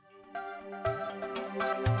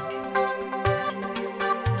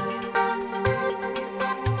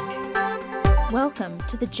Welcome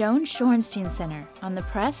to the Joan Shorenstein Center on the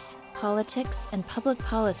Press, Politics, and Public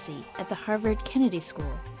Policy at the Harvard Kennedy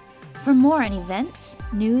School. For more on events,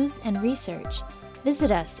 news, and research, visit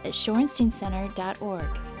us at shorensteincenter.org.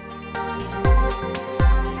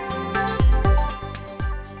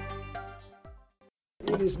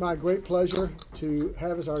 It is my great pleasure to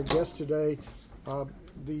have as our guest today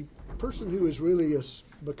the person who has really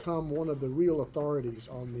become one of the real authorities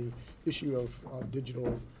on the issue of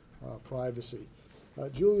digital privacy.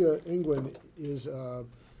 Julia Angwin is a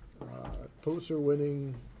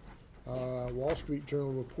Pulitzer-winning Wall Street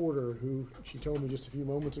Journal reporter who, she told me just a few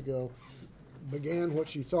moments ago, began what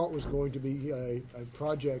she thought was going to be a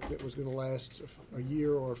project that was going to last a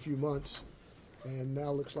year or a few months, and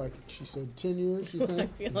now looks like, she said, 10 years, you think? I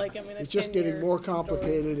feel like I'm in a 10-year It's just getting more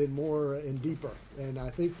complicated story. and more and deeper, and I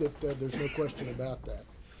think that there's no question about that.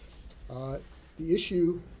 The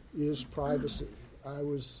issue is privacy. I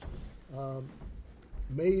was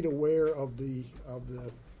made aware of the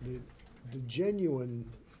genuine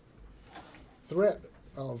threat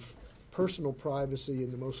of personal privacy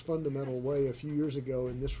in the most fundamental way a few years ago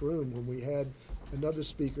in this room when we had another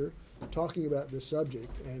speaker talking about this subject,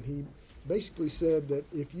 and he basically said that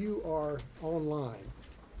if you are online,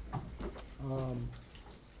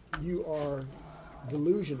 you are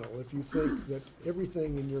delusional if you think that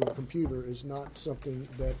everything in your computer is not something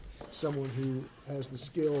that someone who has the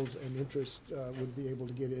skills and interest would be able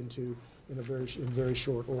to get into in very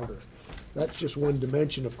short order. That's just one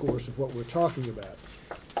dimension, of course, of what we're talking about.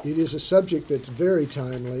 It is a subject that's very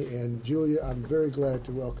timely, and Julia, I'm very glad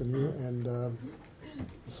to welcome you, and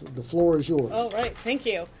the floor is yours. Oh, right. Thank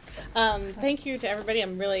you. Thank you to everybody.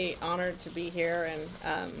 I'm really honored to be here, and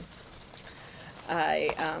I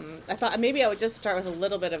thought maybe I would just start with a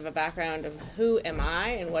little bit of a background of who am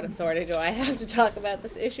I and what authority do I have to talk about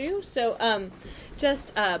this issue. So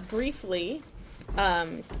just briefly,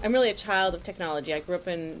 I'm really a child of technology. I grew up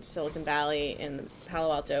in Silicon Valley in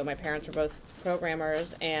Palo Alto. My parents were both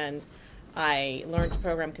programmers, and I learned to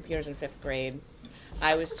program computers in 5th grade.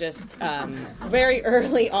 I was just very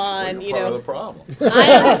early on, well, you're part of the problem. I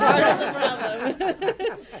am part of the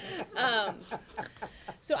problem.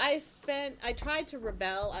 So I tried to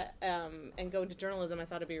rebel and go into journalism. I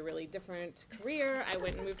thought it'd be a really different career. I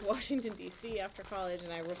went and moved to Washington, D.C. after college,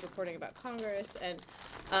 and I was reporting about Congress.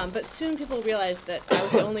 But soon people realized that I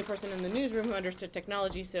was the only person in the newsroom who understood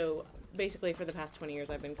technology. So basically for the past 20 years,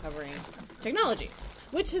 I've been covering technology,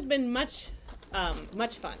 which has been much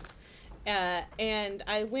fun. And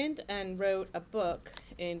I went and wrote a book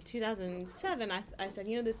in 2007. I said,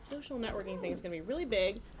 this social networking thing is going to be really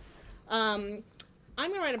big. I'm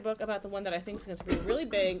going to write a book about the one that I think is going to be really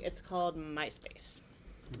big. It's called MySpace.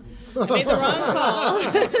 I made the wrong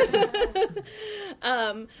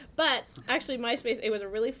call. But actually, MySpace, it was a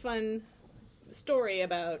really fun story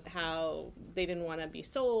about how they didn't want to be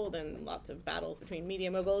sold and lots of battles between media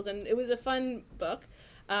moguls. And it was a fun book.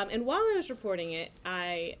 And while I was reporting it,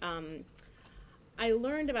 I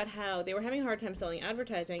learned about how they were having a hard time selling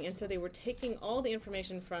advertising, and so they were taking all the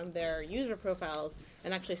information from their user profiles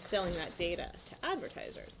and actually selling that data to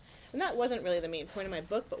advertisers. And that wasn't really the main point of my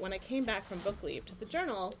book, but when I came back from book leave to the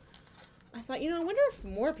journal, I thought, I wonder if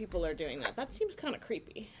more people are doing that. That seems kind of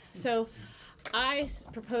creepy. So I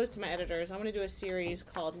proposed to my editors, I want to do a series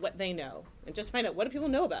called What They Know, and just find out what do people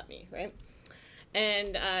know about me, right?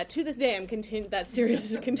 And to this day, that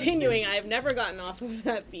series is continuing. I've never gotten off of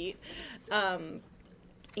that beat.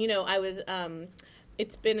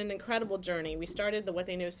 It's been an incredible journey. We started the What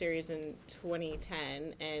They Know series in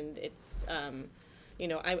 2010, and it's, I'm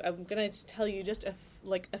going to tell you just a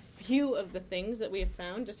few of the things that we have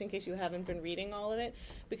found, just in case you haven't been reading all of it,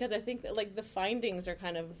 because I think that, the findings are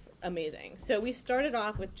kind of amazing. So we started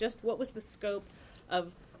off with just what was the scope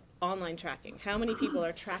of online tracking. How many people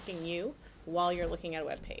are tracking you while you're looking at a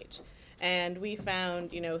web page? And we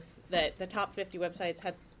found, that the top 50 websites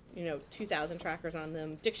had 2,000 trackers on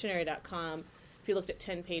them. Dictionary.com, if you looked at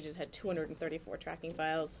 10 pages, had 234 tracking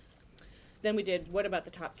files. Then we did, what about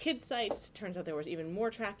the top kids sites? Turns out there was even more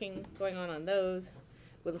tracking going on those.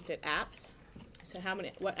 We looked at apps. So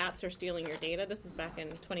what apps are stealing your data? This is back in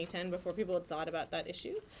 2010, before people had thought about that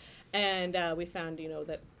issue. And we found,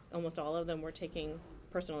 that almost all of them were taking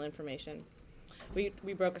personal information.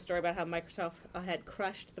 We broke a story about how Microsoft had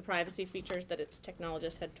crushed the privacy features that its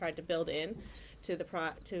technologists had tried to build in to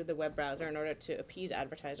the web browser in order to appease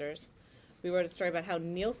advertisers. We wrote a story about how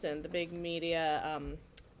Nielsen, the big media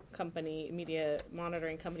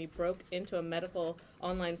monitoring company, broke into a medical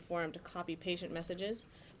online forum to copy patient messages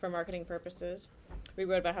for marketing purposes. We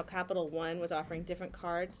wrote about how Capital One was offering different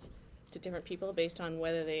cards to different people based on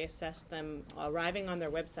whether they assessed them arriving on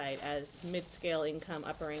their website as mid-scale income,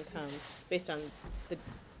 upper income, based on the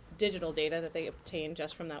digital data that they obtained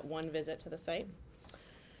just from that one visit to the site.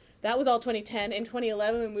 That was all 2010. In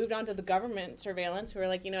 2011, we moved on to the government surveillance. We were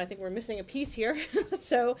like, I think we're missing a piece here.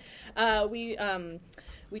 So we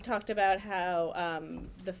talked about how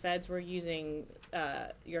the feds were using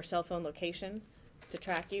your cell phone location to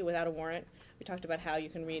track you without a warrant. We talked about how you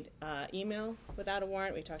can read email without a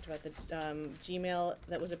warrant. We talked about the Gmail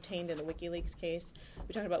that was obtained in the WikiLeaks case.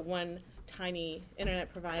 We talked about one tiny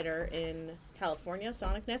internet provider in California,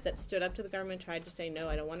 SonicNet, that stood up to the government, tried to say, no,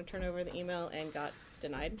 I don't want to turn over the email, and got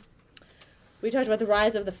denied. We talked about the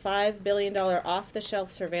rise of the $5 billion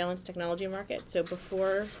off-the-shelf surveillance technology market. So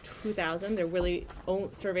before 2000,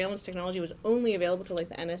 surveillance technology was only available to like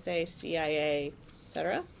the NSA, CIA,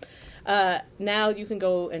 etc. Now you can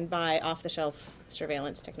go and buy off-the-shelf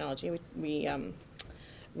surveillance technology. We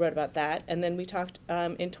wrote about that. And then we talked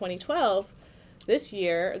in 2012, this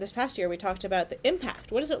past year, we talked about the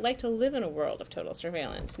impact. What is it like to live in a world of total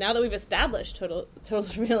surveillance? Now that we've established total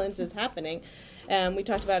surveillance is happening, we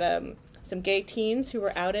talked about some gay teens who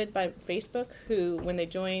were outed by Facebook who, when they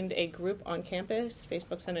joined a group on campus,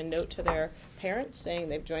 Facebook sent a note to their parents saying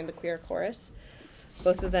they've joined the queer chorus.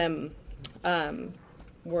 Both of them had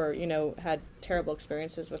terrible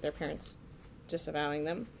experiences with their parents disavowing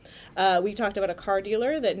them. We talked about a car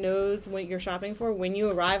dealer that knows what you're shopping for when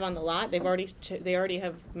you arrive on the lot. They already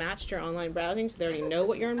have matched your online browsing, so they already know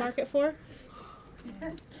what you're in market for.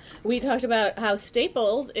 We talked about how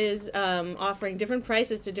Staples is offering different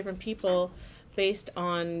prices to different people based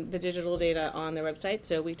on the digital data on their website.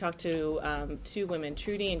 So we talked to two women,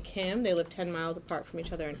 Trudy and Kim. They live 10 miles apart from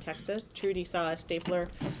each other in Texas. Trudy saw a stapler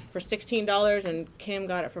for $16 and Kim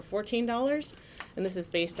got it for $14. And this is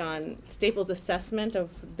based on Staples' assessment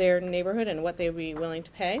of their neighborhood and what they'd be willing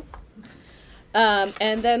to pay.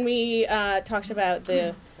 And then we talked about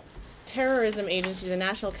the terrorism agency, the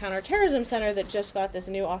National Counterterrorism Center, that just got this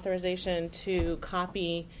new authorization to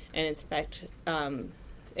copy and inspect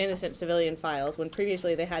innocent civilian files when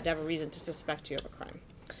previously they had to have a reason to suspect you of a crime.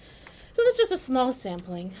 So that's just a small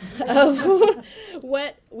sampling of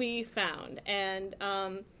what we found. And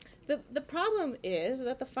the problem is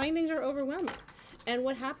that the findings are overwhelming. And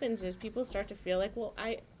what happens is people start to feel like, well,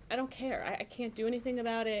 I don't care. I can't do anything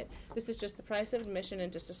about it. This is just the price of admission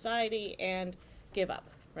into society, and give up.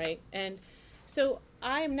 Right? And so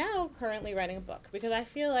I am now currently writing a book because I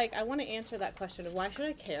feel like I want to answer that question of why should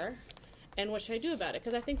I care and what should I do about it?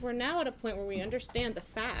 Because I think we're now at a point where we understand the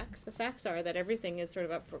facts. The facts are that everything is sort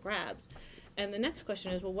of up for grabs. And the next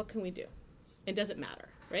question is, well, what can we do? And does it matter?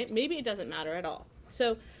 Right? Maybe it doesn't matter at all.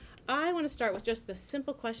 So I want to start with just the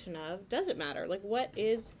simple question of, does it matter? Like, what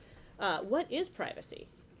is privacy?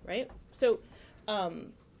 Right? So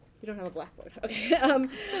you don't have a blackboard.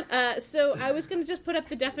 Okay. So I was going to just put up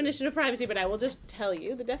the definition of privacy, but I will just tell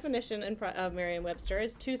you the definition of Merriam-Webster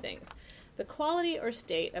is two things. The quality or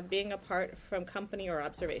state of being apart from company or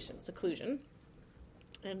observation, seclusion,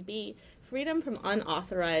 and B, freedom from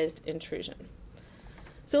unauthorized intrusion.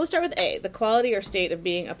 So let's start with A, the quality or state of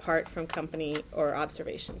being apart from company or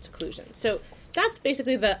observation, seclusion. So that's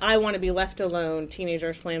basically the I want to be left alone,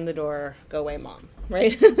 teenager, slam the door, go away, mom,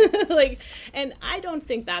 right? And I don't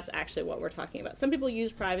think that's actually what we're talking about. Some people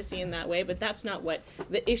use privacy in that way, but that's not what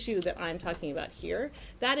the issue that I'm talking about here.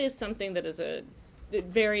 That is something that it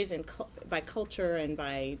varies by culture and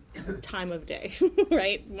by time of day,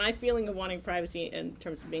 right? My feeling of wanting privacy in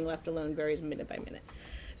terms of being left alone varies minute by minute.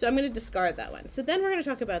 So I'm going to discard that one. So then we're going to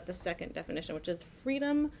talk about the second definition, which is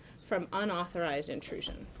freedom from unauthorized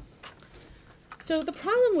intrusion. So the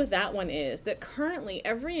problem with that one is that currently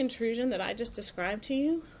every intrusion that I just described to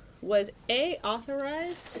you was A,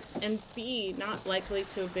 authorized, and B, not likely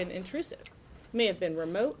to have been intrusive. May have been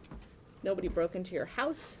remote, nobody broke into your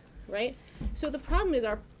house, right? So the problem is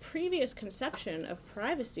our previous conception of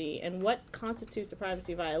privacy and what constitutes a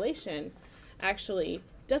privacy violation actually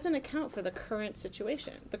doesn't account for the current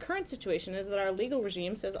situation. The current situation is that our legal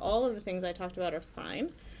regime says all of the things I talked about are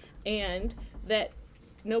fine, and that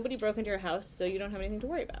nobody broke into your house, so you don't have anything to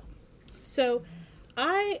worry about. So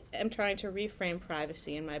I am trying to reframe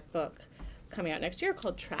privacy in my book coming out next year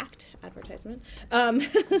called Tracked, advertisement,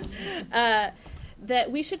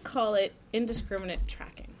 that we should call it indiscriminate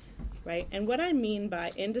tracking, right? And what I mean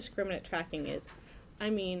by indiscriminate tracking is, I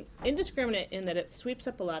mean indiscriminate in that it sweeps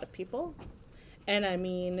up a lot of people, and I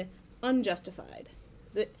mean unjustified.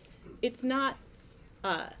 That it's not,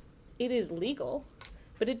 it is legal,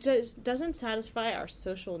 but it just doesn't satisfy our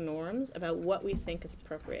social norms about what we think is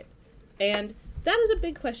appropriate. And that is a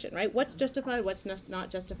big question, right? What's justified, what's not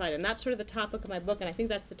justified? And that's sort of the topic of my book, and I think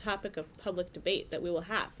that's the topic of public debate that we will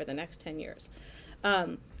have for the next 10 years.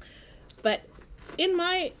 But in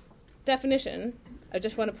my definition, I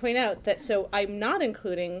just want to point out that so I'm not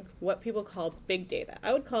including what people call big data.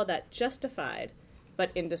 I would call that justified but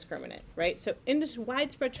indiscriminate, right? So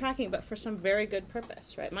widespread tracking, but for some very good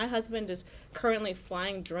purpose, right? My husband is currently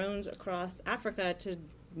flying drones across Africa to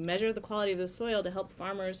measure the quality of the soil to help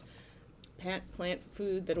farmers plant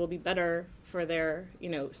food that will be better for their,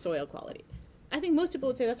 soil quality. I think most people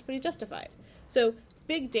would say that's pretty justified. So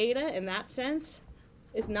big data in that sense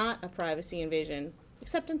is not a privacy invasion,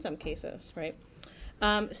 except in some cases, right?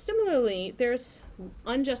 Similarly, there's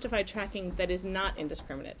unjustified tracking that is not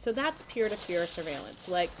indiscriminate. So that's peer-to-peer surveillance.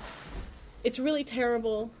 Like, it's really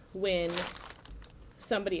terrible when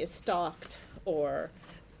somebody is stalked or,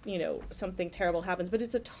 something terrible happens, but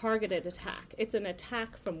it's a targeted attack. It's an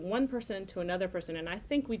attack from one person to another person, and I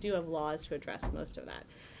think we do have laws to address most of that.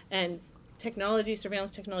 And surveillance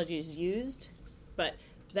technology is used, but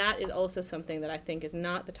that is also something that I think is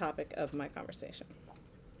not the topic of my conversation.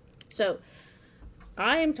 So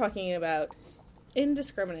I am talking about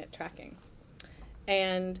indiscriminate tracking.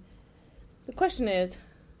 And the question is,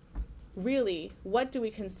 really, what do we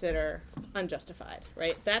consider unjustified,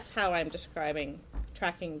 right? That's how I'm describing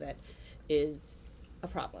tracking that is a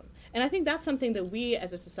problem. And I think that's something that we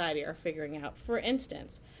as a society are figuring out. For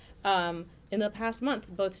instance, in the past month,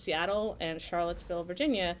 both Seattle and Charlottesville,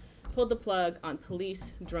 Virginia, pulled the plug on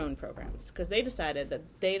police drone programs because they decided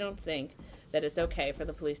that they don't think that it's okay for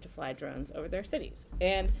the police to fly drones over their cities.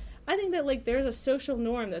 And I think that there's a social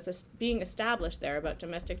norm that's being established there about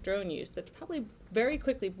domestic drone use that's probably very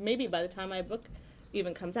quickly, maybe by the time my book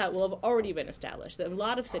even comes out, will have already been established. That a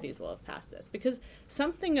lot of cities will have passed this because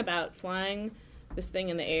something about flying this thing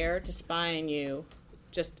in the air to spy on you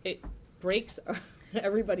it breaks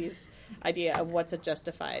everybody's idea of what's a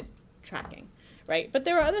justified tracking. Right? But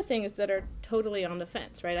there are other things that are totally on the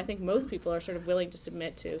fence, right? I think most people are sort of willing to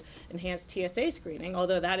submit to enhanced TSA screening,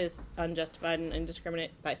 although that is unjustified and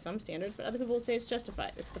indiscriminate by some standards, but other people would say it's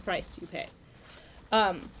justified. It's the price you pay.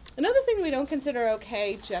 Another thing we don't consider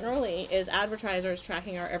okay generally is advertisers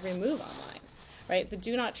tracking our every move online, right? The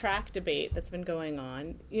do not track debate that's been going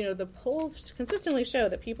on, the polls consistently show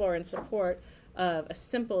that people are in support of a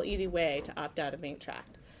simple, easy way to opt out of being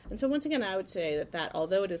tracked. And so once again, I would say that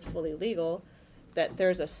although it is fully legal, that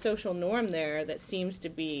there's a social norm there that seems to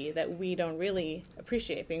be that we don't really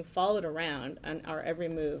appreciate being followed around on our every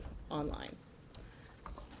move online.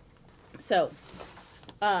 So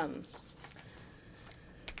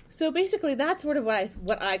basically that's sort of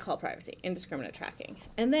what I call privacy, indiscriminate tracking.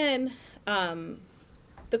 And then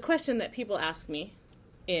the question that people ask me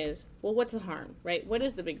is, well, what's the harm, right? What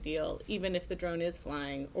is the big deal, even if the drone is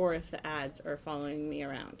flying or if the ads are following me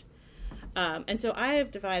around? And so I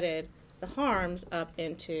have divided the harms up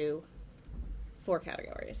into 4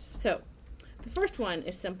 categories. So the first one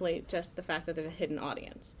is simply just the fact that there's a hidden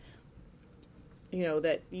audience.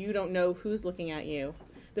 That you don't know who's looking at you.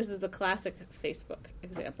 This is the classic Facebook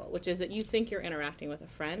example, which is that you think you're interacting with a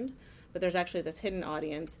friend, but there's actually this hidden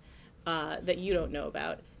audience that you don't know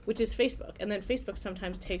about, which is Facebook. And then Facebook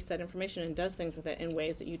sometimes takes that information and does things with it in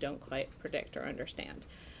ways that you don't quite predict or understand.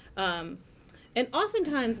 And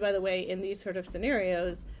oftentimes, by the way, in these sort of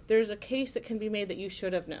scenarios, there's a case that can be made that you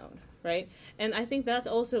should have known, right? And I think that's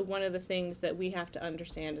also one of the things that we have to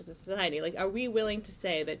understand as a society. Are we willing to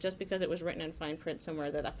say that just because it was written in fine print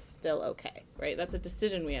somewhere that that's still okay, right? That's a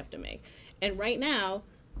decision we have to make. And right now,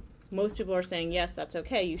 most people are saying, yes, that's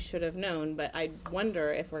okay, you should have known, but I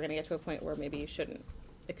wonder if we're going to get to a point where maybe you shouldn't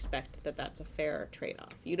expect that that's a fair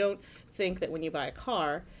trade-off. You don't think that when you buy a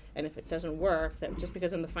car, and if it doesn't work, that just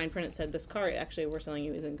because in the fine print it said this car actually we're selling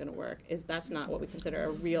you isn't going to work, that's not what we consider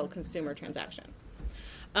a real consumer transaction.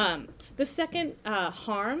 The second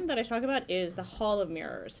harm that I talk about is the hall of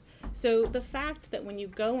mirrors. So the fact that when you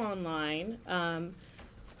go online,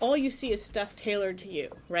 all you see is stuff tailored to you,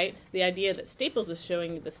 right? The idea that Staples is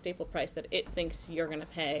showing you the staple price that it thinks you're going to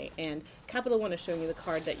pay, and Capital One is showing you the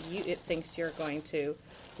card that it thinks you're going to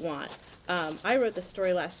want. I wrote this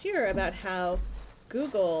story last year about how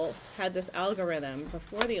Google had this algorithm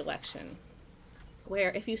before the election where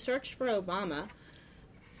if you searched for Obama,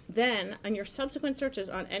 then on your subsequent searches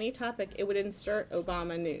on any topic, it would insert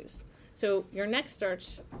Obama news. So your next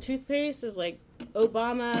search, toothpaste, is like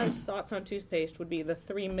Obama's thoughts on toothpaste would be the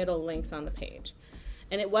 3 middle links on the page.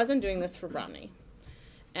 And it wasn't doing this for Romney.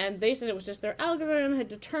 And they said it was just their algorithm had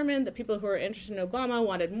determined that people who were interested in Obama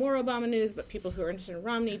wanted more Obama news, but people who were interested in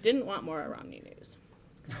Romney didn't want more Romney news.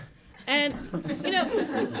 And,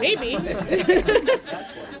 maybe.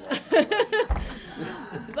 That's what it was.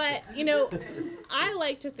 But, I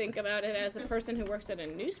like to think about it as a person who works at a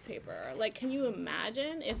newspaper. Like, can you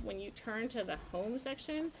imagine if when you turn to the home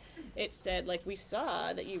section, it said, like, we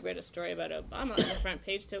saw that you read a story about Obama on the front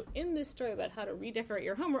page, so in this story about how to redecorate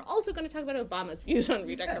your home, we're also going to talk about Obama's views on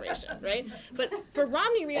redecoration, right? But for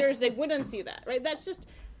Romney readers, they wouldn't see that, right? That's just,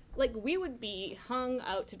 like, we would be hung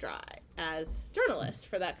out to dry as journalists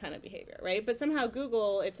for that kind of behavior, right? But somehow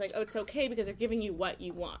Google, it's like, oh, it's okay because they're giving you what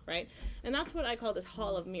you want, right? And that's what I call this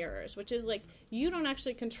hall of mirrors, which is like, you don't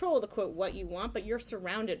actually control the, quote, what you want, but you're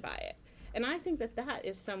surrounded by it. And I think that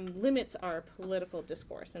limits our political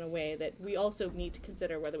discourse in a way that we also need to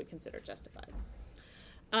consider whether we consider justified.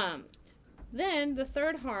 Then the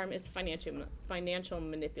third harm is financial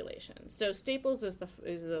manipulation. So Staples is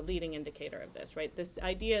the leading indicator of this, right? This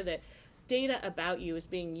idea that data about you is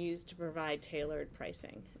being used to provide tailored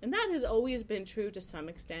pricing. And that has always been true to some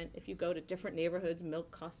extent. If you go to different neighborhoods,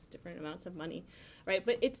 milk costs different amounts of money, right?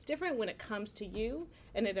 But it's different when it comes to you,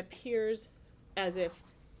 and it appears as if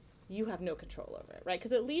you have no control over it, right?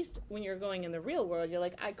 Because at least when you're going in the real world, you're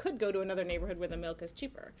like, I could go to another neighborhood where the milk is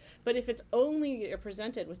cheaper. But if it's only you're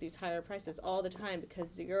presented with these higher prices all the time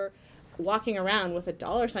because you're walking around with a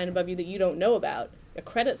dollar sign above you that you don't know about, a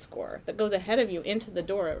credit score that goes ahead of you into the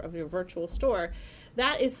door of your virtual store,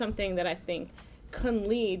 that is something that I think can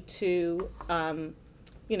lead to,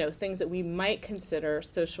 things that we might consider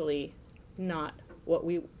socially not what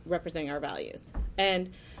we representing our values. And,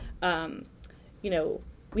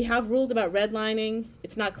 we have rules about redlining.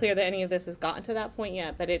 It's not clear that any of this has gotten to that point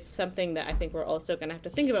yet, but it's something that I think we're also going to have to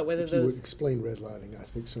think about whether if you would explain redlining, I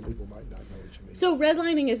think some people might not know what you mean. So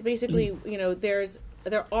redlining is basically,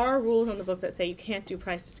 there are rules on the book that say you can't do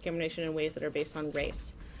price discrimination in ways that are based on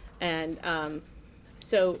race. And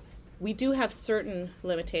so we do have certain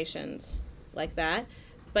limitations like that,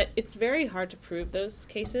 but it's very hard to prove those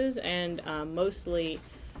cases, and mostly,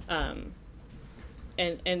 and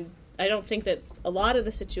I don't think that a lot of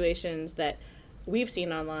the situations that we've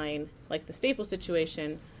seen online, like the Staples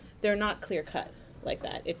situation, they're not clear-cut like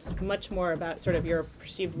that. It's much more about sort of your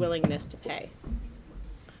perceived willingness to pay.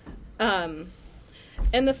 And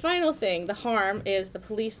the final thing, the harm, is the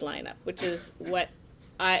police lineup, which is what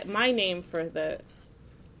my name for the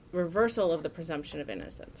reversal of the presumption of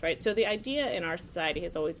innocence, right? So the idea in our society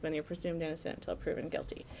has always been you're presumed innocent until proven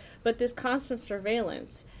guilty. But this constant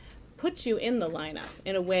surveillance puts you in the lineup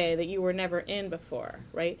in a way that you were never in before,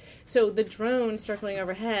 right? So the drone circling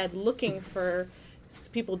overhead looking for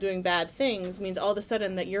people doing bad things means all of a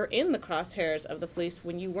sudden that you're in the crosshairs of the police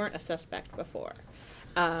when you weren't a suspect before.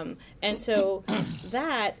 And so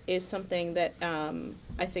that is something that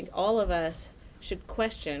I think all of us should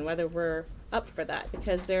question whether we're up for that,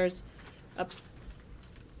 because there's a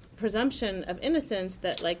presumption of innocence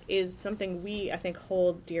that is something we, I think,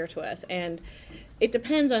 hold dear to us. And it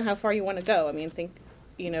depends on how far you want to go. I mean, think,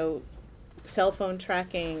 cell phone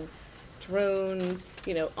tracking, drones,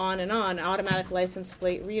 on and on, automatic license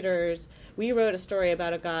plate readers. We wrote a story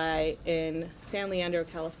about a guy in San Leandro,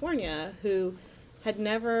 California, who had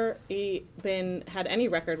never had any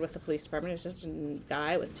record with the police department. It was just a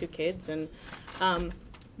guy with 2 kids. And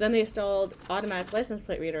then they installed automatic license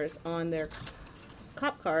plate readers on their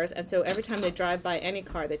cop cars. And so every time they drive by any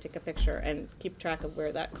car, they take a picture and keep track of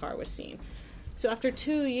where that car was seen. So after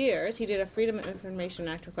 2 years, he did a Freedom of Information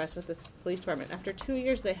Act request with the police department. After 2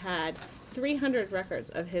 years, they had 300 records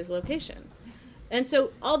of his location. And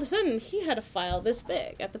so all of a sudden, he had a file this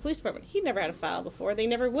big at the police department. He never had a file before. They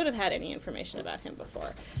never would have had any information about him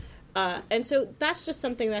before. And so that's just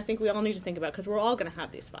something that I think we all need to think about, because we're all going to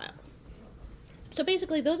have these files. So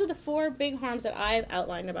basically, those are the 4 big harms that I've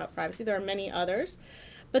outlined about privacy. There are many others.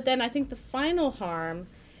 But then I think the final harm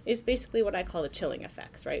is basically what I call the chilling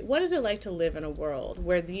effects, right? What is it like to live in a world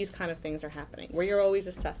where these kind of things are happening, where you're always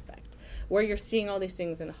a suspect, where you're seeing all these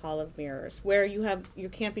things in a hall of mirrors, where you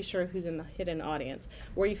can't be sure who's in the hidden audience,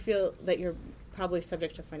 where you feel that you're probably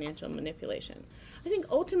subject to financial manipulation? I think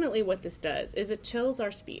ultimately what this does is it chills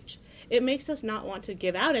our speech. It makes us not want to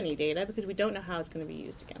give out any data because we don't know how it's going to be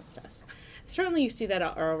used against us. Certainly you see that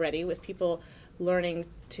already with people learning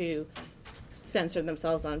to censor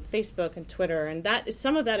themselves on Facebook and Twitter, and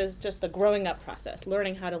some of that is just the growing up process,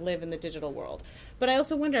 learning how to live in the digital world. But I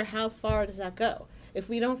also wonder, how far does that go? If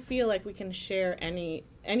we don't feel like we can share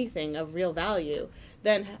anything of real value,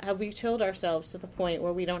 then have we chilled ourselves to the point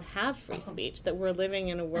where we don't have free speech, that we're living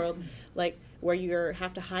in a world where you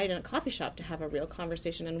have to hide in a coffee shop to have a real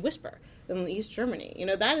conversation and whisper in East Germany?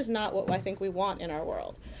 That is not what I think we want in our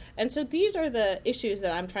world. And so these are the issues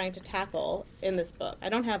that I'm trying to tackle in this book. I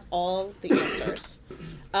don't have all the answers.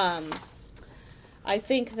 I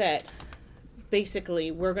think that basically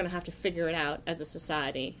we're going to have to figure it out as a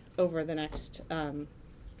society over the next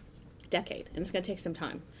decade, and it's going to take some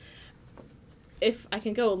time. If I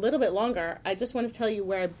can go a little bit longer, I just want to tell you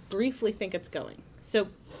where I briefly think it's going. So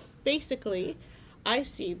basically, I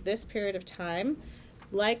see this period of time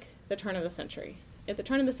like the turn of the century. At the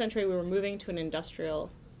turn of the century, we were moving to an industrial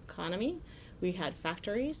economy. We had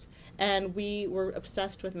factories, and we were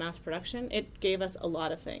obsessed with mass production. It gave us a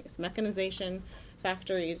lot of things. Mechanization,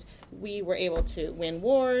 factories, we were able to win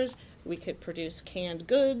wars, we could produce canned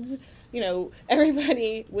goods.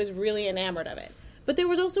 Everybody was really enamored of it. But there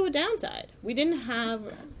was also a downside. We didn't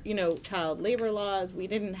have, child labor laws. We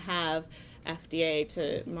didn't have FDA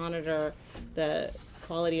to monitor the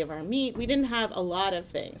quality of our meat. We didn't have a lot of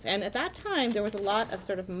things. And at that time, there was a lot of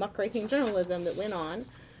sort of muckraking journalism that went on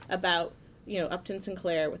about, Upton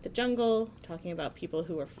Sinclair with The Jungle, talking about people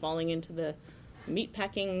who were falling into the meat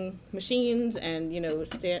packing machines, and,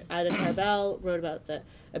 Ida Tarbell wrote about the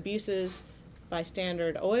abuses by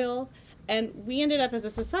Standard Oil. And we ended up as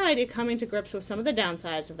a society coming to grips with some of the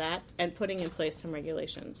downsides of that and putting in place some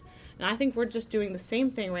regulations. And I think we're just doing the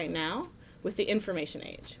same thing right now with the information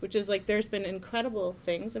age, which is there's been incredible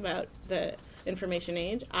things about the information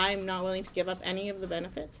age. I'm not willing to give up any of the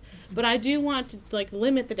benefits, but I do want to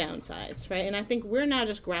limit the downsides, right? And I think we're now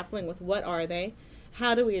just grappling with what are they,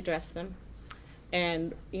 how do we address them,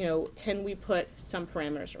 and can we put some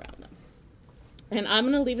parameters around them? And I'm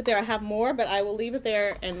going to leave it there. I have more, but I will leave it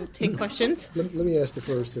there and take questions. Let me ask the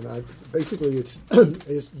first, and basically it's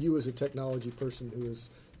you as a technology person who has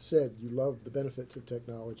said you love the benefits of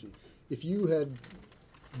technology. If you had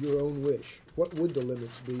your own wish, what would the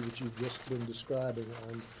limits be that you've just been describing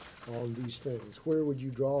on these things? Where would you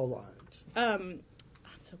draw lines? I'm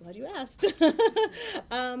so glad you asked.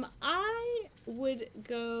 I would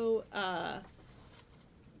go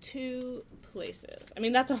 2 places. I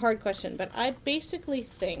mean, that's a hard question, but I basically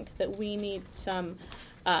think that we need some,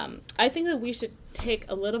 I think that we should take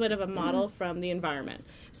a little bit of a model from the environment.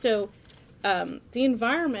 So the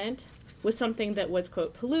environment was something that was,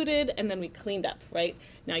 quote, polluted, and then we cleaned up, right?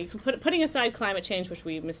 Now, you can putting aside climate change, which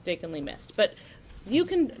we mistakenly missed, but you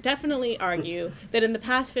can definitely argue that in the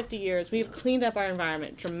past 50 years, we've cleaned up our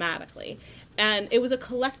environment dramatically. And it was a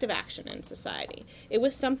collective action in society. It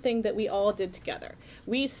was something that we all did together.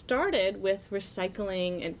 We started with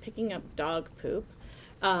recycling and picking up dog poop,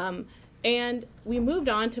 and we moved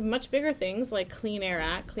on to much bigger things like Clean Air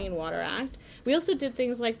Act, Clean Water Act. We also did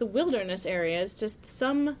things like the wilderness areas. Just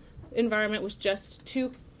some environment was just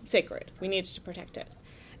too sacred. We needed to protect it.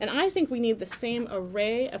 And I think we need the same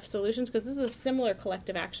array of solutions because this is a similar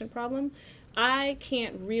collective action problem. I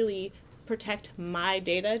can't really protect my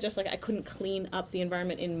data, just like I couldn't clean up the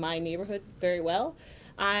environment in my neighborhood very well.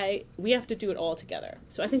 We have to do it all together.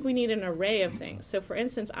 So I think we need an array of things. So for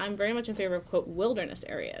instance, I'm very much in favor of, quote, wilderness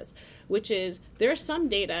areas, which is there's some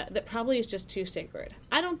data that probably is just too sacred.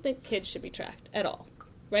 I don't think kids should be tracked at all,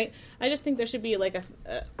 right? I just think there should be a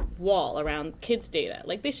wall around kids' data.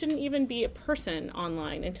 They shouldn't even be a person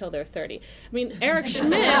online until they're 30. I mean, Eric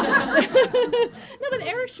Schmidt,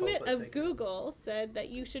 Eric Schmidt of Google said that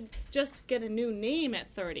you should just get a new name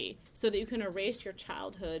at 30 so that you can erase your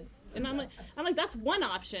childhood. And I'm like, that's one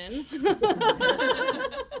option.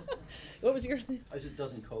 What was your thing?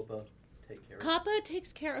 Doesn't COPPA take care of it? COPPA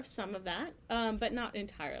takes care of some of that, but not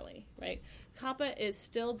entirely, right? COPPA is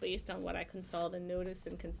still based on what I can call the notice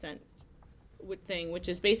and consent thing, which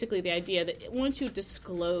is basically the idea that once you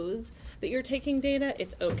disclose that you're taking data,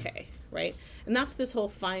 it's okay, right? And that's this whole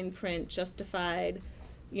fine print, justified,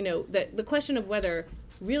 the question of whether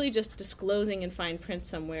really just disclosing in fine print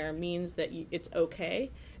somewhere means that it's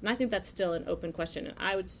okay. And I think that's still an open question. And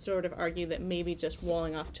I would sort of argue that maybe just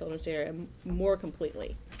walling off children's data more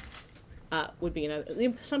completely would be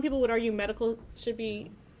another. Some people would argue medical should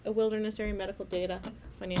be a wilderness area, medical data,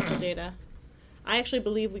 financial data. I actually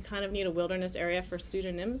believe we kind of need a wilderness area for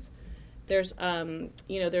pseudonyms.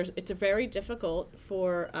 It's very difficult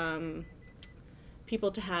for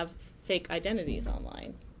people to have fake identities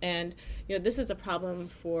online. And, this is a problem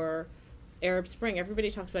for Arab Spring. Everybody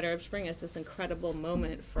talks about Arab Spring as this incredible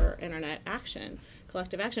moment for internet action,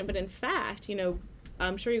 collective action. But in fact,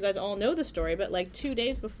 I'm sure you guys all know the story, but 2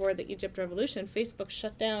 days before the Egypt Revolution, Facebook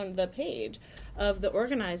shut down the page of the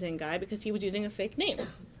organizing guy because he was using a fake name.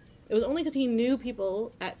 It was only because he knew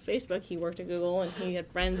people at Facebook. He worked at Google and he had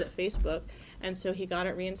friends at Facebook, and so he got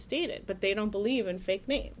it reinstated. But they don't believe in fake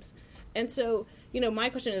names. And so, my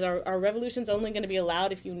question is, are revolutions only going to be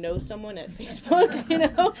allowed if you know someone at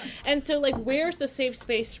Facebook, And so, where's the safe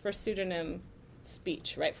space for pseudonym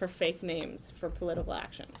speech, right, for fake names, for political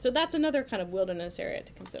action. So that's another kind of wilderness area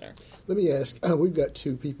to consider. Let me ask, we've got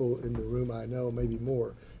two people in the room I know, maybe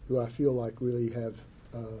more, who I feel like really have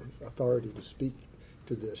authority to speak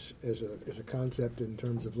to this as a concept in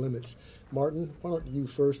terms of limits. Martin, why don't you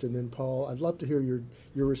first, and then Paul? I'd love to hear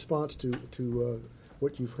your response to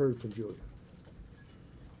what you've heard from Julia.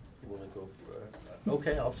 You want to go first?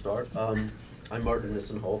 Okay, I'll start. I'm Martin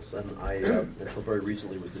Nissen-Holtz, and I, until very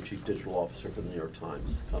recently, was the Chief Digital Officer for the New York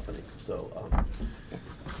Times Company. So,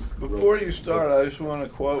 before you start, I just want to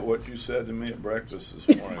quote what you said to me at breakfast this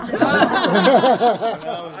morning.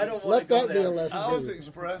 I don't Let that go be a there. lesson. I was to you.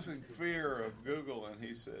 expressing fear of Google, and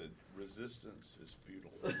he said, resistance is futile.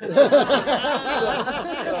 so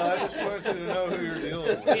I just want you to know who you're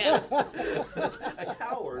dealing with. Yeah. A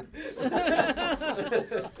coward.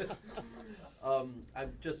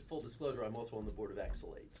 I'm just full disclosure. I'm also on the board of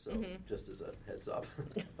Excelate, so just as a heads up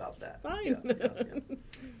about that. Fine.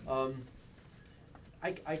 Yeah.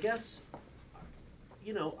 I guess,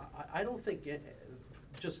 I don't think.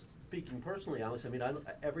 Just speaking personally, Alex, I mean,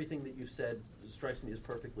 everything that you've said strikes me as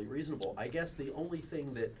perfectly reasonable. I guess the only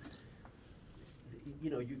thing that,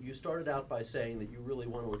 you started out by saying that you really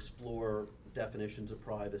want to explore definitions of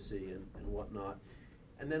privacy and whatnot,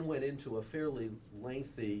 and then went into a fairly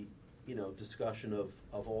lengthy discussion of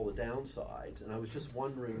all the downsides, and I was just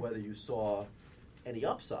wondering whether you saw any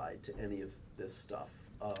upside to any of this stuff.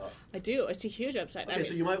 I do. It's a huge upside. Okay,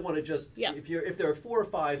 so you might want to just, if there are 4 or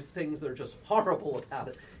 5 things that are just horrible about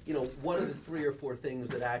it, what are the 3 or 4 things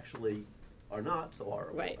that actually are not so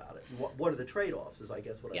horrible about it? What are the trade-offs is, I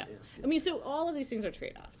guess, what I'm asking. I mean, so all of these things are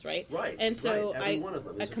trade-offs, right? Right. And so Every one of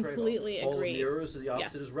them is I a trade-off. completely agree. All of mirrors, the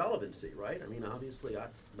opposite is relevancy, right? I mean, obviously, I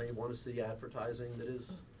may want to see advertising that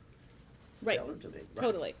is tailored to me. Right.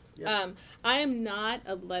 Totally. Yeah. I am not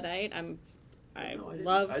a Luddite. I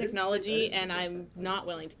love technology, and I'm not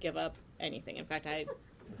willing to give up anything. In fact, I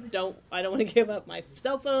don't want to give up my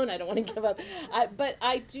cell phone. I don't want to give up. But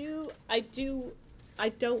I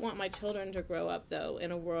don't want my children to grow up, though,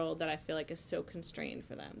 in a world that I feel like is so constrained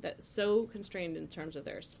for them, that's so constrained in terms of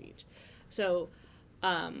their speech. So,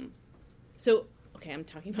 okay, I'm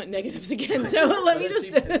talking about negatives again. So let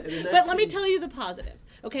me tell you the positive.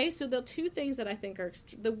 Okay, so the 2 things that I think are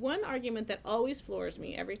the one argument that always floors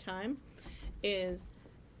me every time is,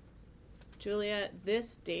 Julia,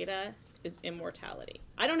 this data is immortality.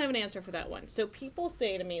 I don't have an answer for that one. So people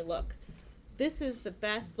say to me, look, this is the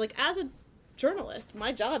best, like as a journalist,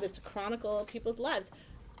 my job is to chronicle people's lives.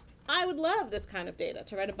 I would love this kind of data,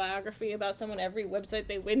 to write a biography about someone, every website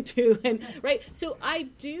they went to, and right. So I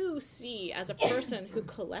do see, as a person who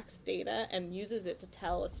collects data and uses it to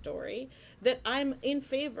tell a story, that I'm in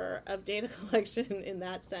favor of data collection in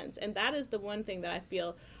that sense. And that is the one thing that I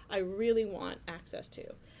feel I really want access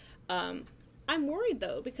to. I'm worried,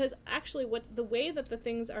 though, because actually the way that the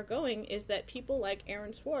things are going is that people like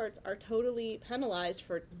Aaron Swartz are totally penalized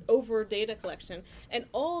for over data collection, and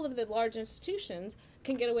all of the large institutions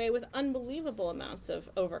can get away with unbelievable amounts of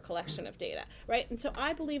over collection of data, right? And so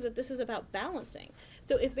I believe that this is about balancing.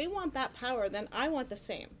 So if they want that power, then I want the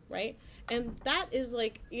same, right? And that is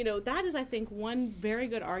that is, I think, one very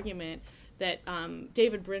good argument that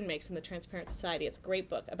David Brin makes in The Transparent Society. It's a great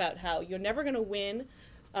book about how you're never going to win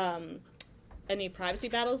any privacy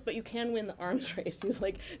battles, but you can win the arms race. He's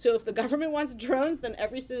like, so if the government wants drones, then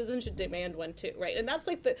every citizen should demand one too, right? And that's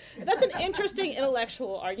that's an interesting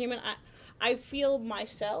intellectual argument. I feel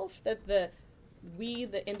myself that the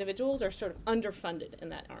individuals are sort of underfunded in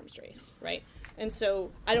that arms race, right? And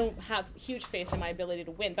so I don't have huge faith in my ability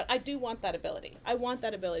to win, but I do want that ability. I want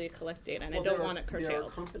that ability to collect data, and I don't want it curtailed. There are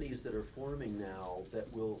companies that are forming now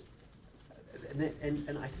that will,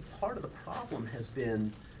 and I think part of the problem has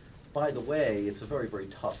been, by the way, it's a very, very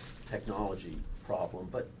tough technology problem,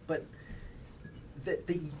 but that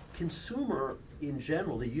the consumer in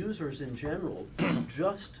general, the users in general,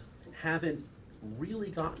 just haven't really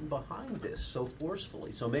gotten behind this so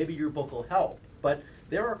forcefully. So maybe your book will help. But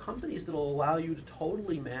there are companies that will allow you to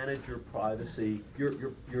totally manage your privacy,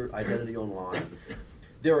 your identity online.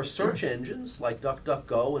 There are search engines like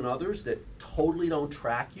DuckDuckGo and others that totally don't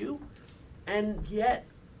track you. And yet,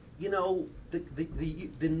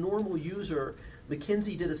 the normal user,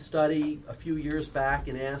 McKinsey did a study a few years back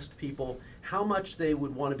and asked people how much they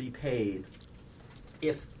would want to be paid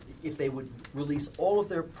if they would release all of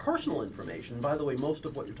their personal information. By the way, most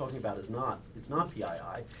of what you're talking about it's not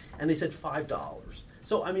PII, and they said $5.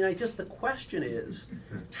 So, I mean, I guess the question is,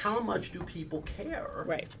 how much do people care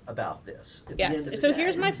about this? At the end of the day?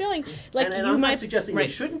 Here's my feeling. And I'm not suggesting they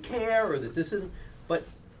shouldn't care or that this isn't, but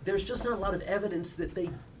there's just not a lot of evidence that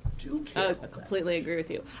they do care I about completely agree with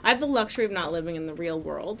you. I have the luxury of not living in the real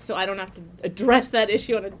world, so I don't have to address that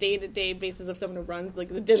issue on a day-to-day basis of someone who runs like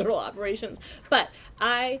the digital operations. But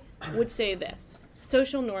I would say this.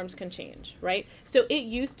 Social norms can change, right? So it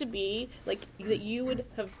used to be like that you would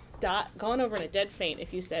have gone over in a dead faint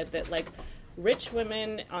if you said that like rich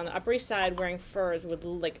women on the Upper East Side wearing furs would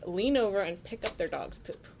like lean over and pick up their dog's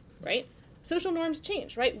poop, right? Social norms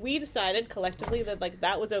change, right? We decided collectively that like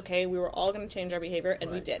that was okay. We were all going to change our behavior, and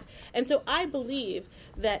we did. And so I believe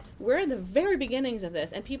that we're in the very beginnings of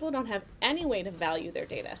this, and people don't have any way to value their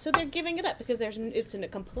data, so they're giving it up because it's in a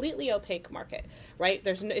completely opaque market, right?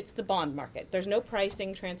 It's the bond market. There's no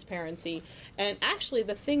pricing transparency, and actually,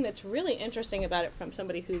 the thing that's really interesting about it from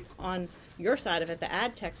somebody who's on your side of it, the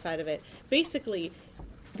ad tech side of it, basically.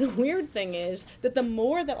 The weird thing is that the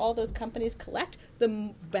more that all those companies collect,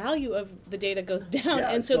 the value of the data goes down,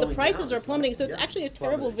 and so the prices are plummeting. So it's actually a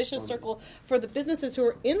terrible vicious circle for the businesses who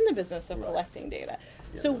are in the business of collecting data.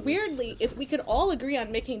 So weirdly, if we could all agree on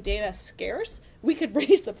making data scarce, we could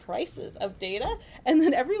raise the prices of data, and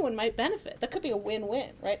then everyone might benefit. That could be a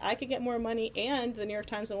win-win, right? I could get more money, and the New York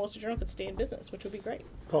Times and Wall Street Journal could stay in business, which would be great.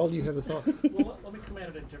 Paul, do you have a thought? Well, let me come at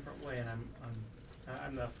it a different way, and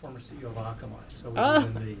I'm the former CEO of Akamai, so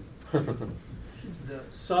even the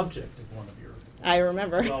subject of one of your I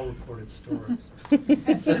remember well-reported stories. But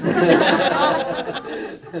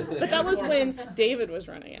that was when David was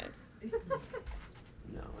running it.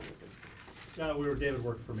 No, David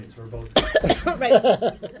worked for me, so we're both. Right,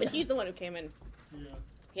 but he's the one who came in.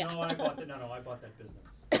 Yeah. No, I bought that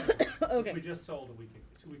business. Okay. We just sold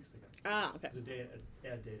 2 weeks ago. Ah, okay. It was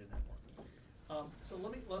ad data network. So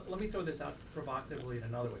let me throw this out provocatively in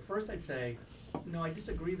another way. First, I'd say, no, I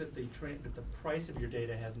disagree that the price of your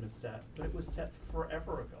data hasn't been set, but it was set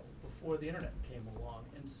forever ago, before the internet came along.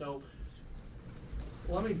 And so,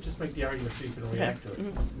 let me just make the argument so you can react to it,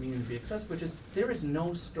 meaning to be excessive, which is there is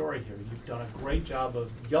no story here. You've done a great job of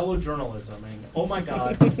yellow journalism, and oh my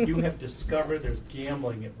God, you have discovered there's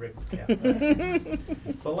gambling at Rick's Cafe.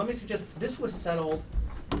 But let me suggest this was settled,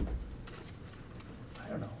 I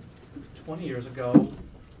don't know, 20 years ago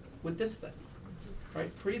with this thing,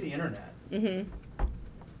 right? Pre the internet.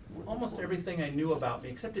 Almost everything I knew about me,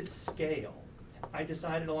 except its scale, I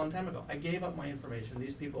decided a long time ago. I gave up my information.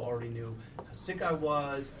 These people already knew how sick I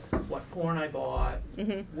was, what porn I bought,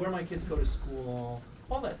 where my kids go to school,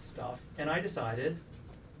 all that stuff. And I decided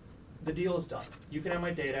the deal is done. You can have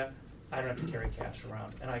my data. I don't have to carry cash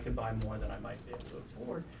around, and I can buy more than I might be able to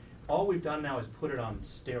afford. All we've done now is put it on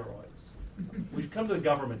steroids. We've come to the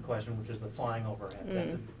government question, which is the flying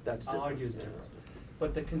overhead. That's I'll argue is different.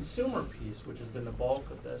 But the consumer piece, which has been the bulk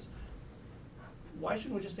of this, why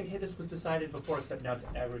shouldn't we just think, hey, this was decided before, except now it's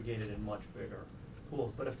aggregated in much bigger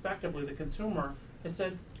pools? But effectively, the consumer has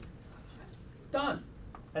said, done.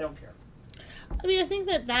 I don't care. I mean, I think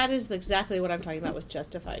that is exactly what I'm talking about with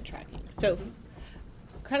justified tracking. So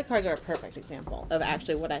credit cards are a perfect example of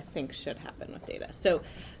actually what I think should happen with data. So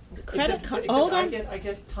credit card. Hold on. I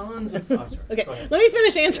get tons of. Oh, sorry. Okay, let me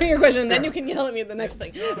finish answering your question, and then you can yell at me at the next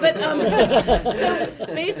thing. But so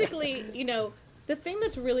basically, the thing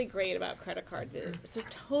that's really great about credit cards is it's a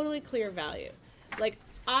totally clear value. Like,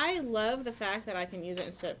 I love the fact that I can use it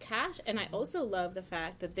instead of cash, and I also love the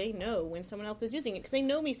fact that they know when someone else is using it, because they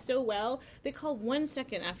know me so well. They call 1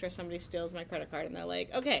 second after somebody steals my credit card, and they're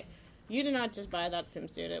like, okay, you did not just buy that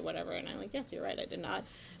swimsuit at whatever. And I'm like, yes, you're right, I did not.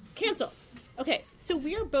 Cancel. Okay, so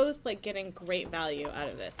we are both like getting great value out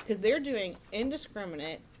of this because they're doing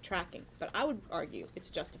indiscriminate tracking, but I would argue it's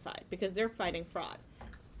justified because they're fighting fraud.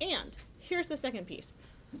 And here's the second piece.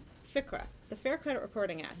 FCRA, the Fair Credit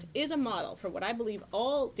Reporting Act, is a model for what I believe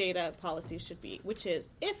all data policies should be, which is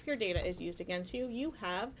if your data is used against you, you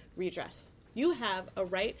have redress. You have a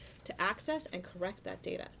right to access and correct that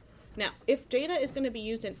data. Now, if data is going to be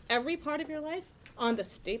used in every part of your life, on the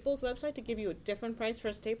Staples website to give you a different price for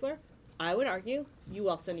a stapler, I would argue you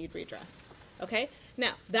also need redress. Okay?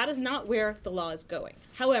 Now, that is not where the law is going.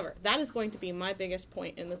 However, that is going to be my biggest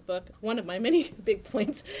point in this book, one of my many big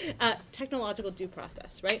points, technological due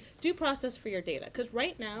process, right? Due process for your data. Because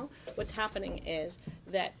right now, what's happening is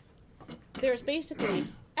that there's basically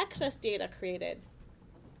excess data created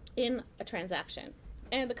in a transaction,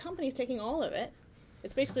 and the company's taking all of it.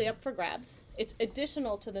 It's basically up for grabs. It's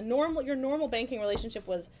additional to your normal banking relationship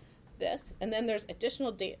was this, and then there's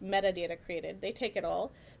additional metadata created. They take it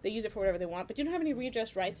all. They use it for whatever they want, but you don't have any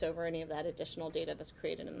redress rights over any of that additional data that's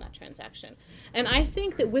created in that transaction. And I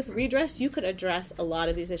think that with redress, you could address a lot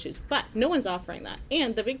of these issues, but no one's offering that.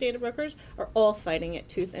 And the big data brokers are all fighting it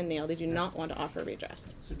tooth and nail. They do not want to offer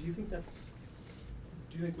redress. So do you think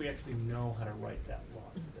we actually know how to write that law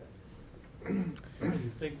today? Do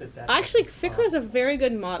you think that Actually, FICRA is a very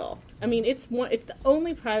good model. I mean, it's the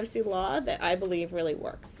only privacy law that I believe really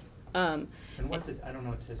works. And what's it? I don't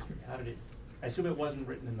know its history. How did it? I assume it wasn't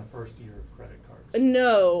written in the first year of credit cards.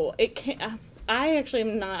 No, it can't. I actually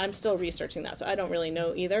am not. I'm still researching that, so I don't really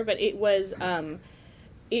know either. But it was,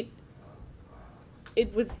 it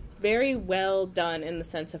was very well done in the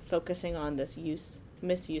sense of focusing on this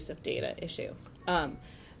misuse of data issue.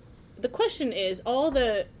 The question is, all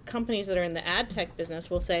the companies that are in the ad tech business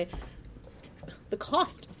will say the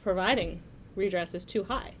cost of providing redress is too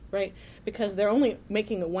high, right? Because they're only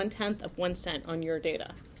making 1/10 of 1 cent on your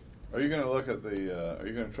data. Are you going to look at are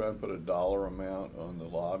you going to try and put a dollar amount on the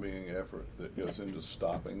lobbying effort that goes into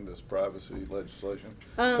stopping this privacy legislation?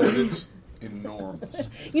 Because it's enormous.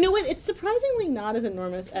 You know what? It's surprisingly not as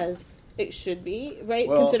enormous as it should be, right?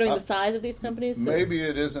 Well, considering the size of these companies. So. Maybe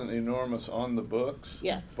it isn't enormous on the books.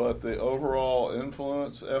 Yes. But the overall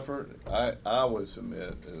influence effort, I would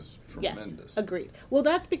submit, is tremendous. Yes, agreed. Well,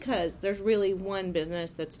 that's because there's really one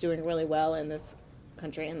business that's doing really well in this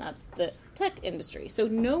country, and that's the tech industry. So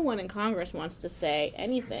no one in Congress wants to say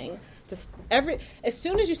anything. As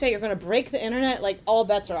soon as you say you're going to break the internet, like, all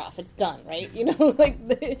bets are off. It's done, right? You know,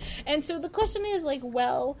 and so the question is, like,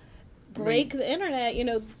 well, break the internet. You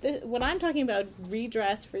know, when I'm talking about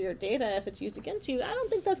redress for your data, if it's used against you, I don't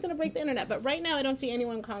think that's going to break the internet. But right now, I don't see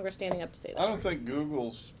anyone in Congress standing up to say that. I don't think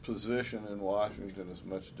Google's position in Washington is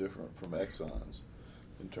much different from Exxon's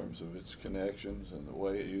in terms of its connections and the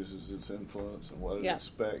way it uses its influence and what it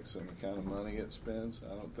expects and the kind of money it spends.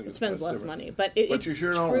 I don't think it spends much less different. money, but you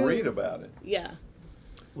sure don't read about it. Yeah.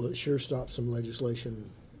 Well, it sure stopped some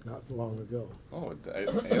legislation not long ago. Oh,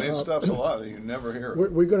 and it stops a lot that you never hear.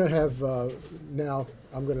 We're going to have now.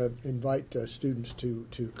 I'm going to invite students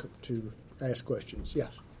to ask questions.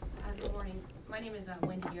 Yes. Good morning. My name is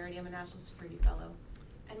Wendy Garrity. I'm a National Security Fellow.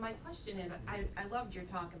 And my question is, I loved your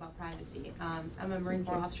talk about privacy. I'm a Marine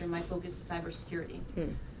Corps officer, and my focus is cybersecurity.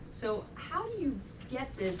 So how do you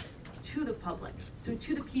get this to the public, so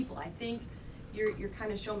to the people? I think you're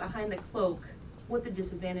kind of showing behind the cloak what the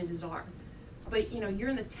disadvantages are. But, you know, you're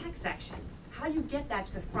in the tech section. How do you get that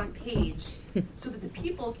to the front page so that the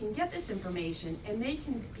people can get this information and they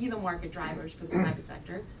can be the market drivers for the private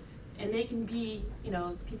sector? And they can be, you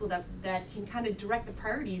know, people that can kind of direct the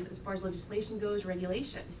priorities as far as legislation goes,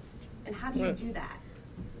 regulation. And how do you do that?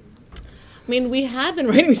 I mean, we have been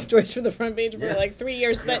writing stories for the front page for like 3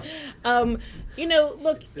 years, but, you know,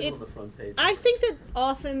 look, It's been on the front page. I think that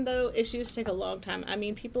often, though, issues take a long time. I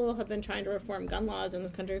mean, people have been trying to reform gun laws in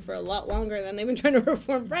this country for a lot longer than they've been trying to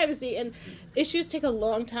reform privacy, and issues take a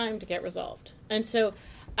long time to get resolved. And so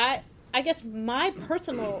I guess my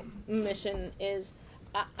personal mission is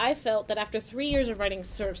I felt that after 3 years of writing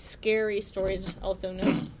sort of scary stories, also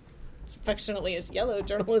known affectionately as yellow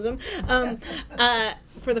journalism,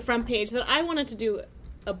 for the front page, that I wanted to do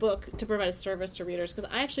a book to provide a service to readers, because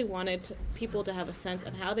I actually wanted people to have a sense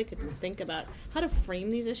of how they could think about how to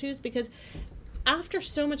frame these issues, because after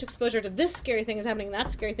so much exposure to this scary thing is happening,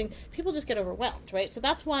 that scary thing, people just get overwhelmed, right? So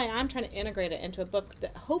that's why I'm trying to integrate it into a book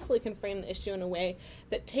that hopefully can frame the issue in a way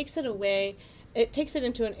that takes it away. It takes it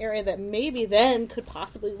into an area that maybe then could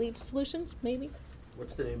possibly lead to solutions, maybe.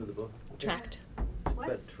 What's the name of the book? Tracked.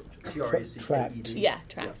 What? T-R-A-C-K-E-D? Yeah,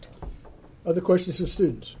 Tracked. Other questions from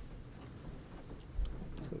students?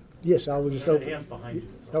 Yes, I will just There are open. hands behind you.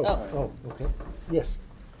 Oh, okay. Yes.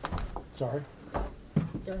 Sorry. Go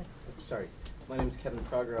ahead. Sorry. My name is Kevin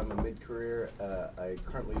Prager. I'm a mid-career. I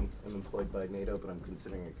currently am employed by NATO, but I'm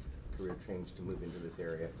considering a career change to move into this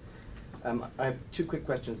area. I have two quick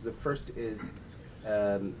questions. The first is,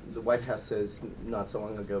 the White House has not so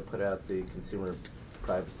long ago put out the Consumer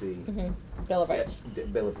Privacy Bill of Rights.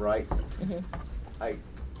 Bill of Rights.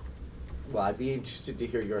 I'd be interested to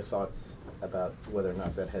hear your thoughts about whether or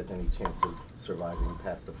not that has any chance of surviving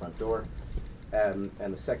past the front door. And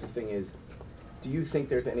the second thing is, do you think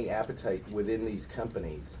there's any appetite within these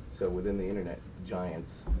companies, so within the internet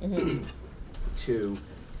giants, to,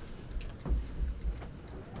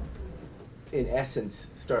 in essence,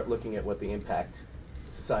 start looking at what the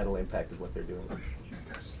societal impact of what they're doing is?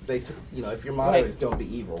 If your motto is "Don't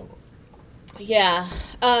be evil." Yeah,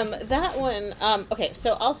 that one. Okay,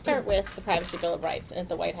 so I'll start with the Privacy Bill of Rights that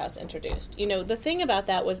the White House introduced. You know, the thing about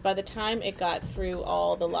that was by the time it got through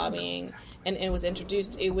all the lobbying and it was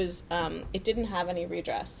introduced, it didn't have any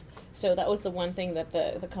redress. So that was the one thing that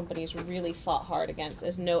the companies really fought hard against,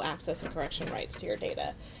 is no access and correction rights to your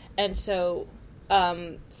data. And so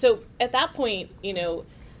at that point, you know,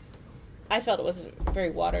 I felt it was very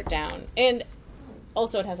watered down. And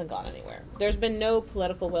also, it hasn't gone anywhere. There's been no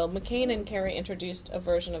political will. McCain and Kerry introduced a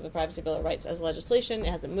version of the Privacy Bill of Rights as legislation. It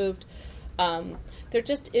hasn't moved. there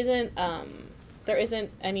just isn't there isn't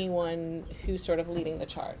anyone who's sort of leading the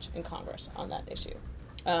charge in Congress on that issue.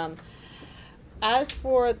 As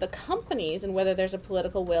for the companies and whether there's a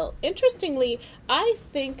political will, interestingly, I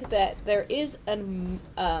think that there is,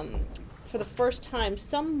 for the first time,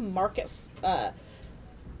 some market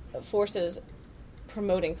forces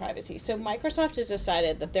promoting privacy. So Microsoft has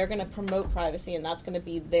decided that they're going to promote privacy, and that's going to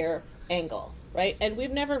be their angle, right? And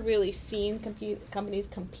we've never really seen companies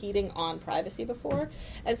competing on privacy before.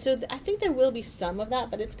 And so I think there will be some of that,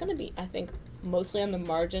 but it's going to be, I think, mostly on the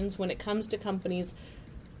margins when it comes to companies,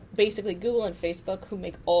 basically Google and Facebook, who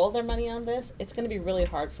make all their money on this. It's going to be really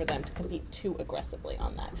hard for them to compete too aggressively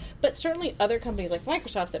on that. But certainly other companies like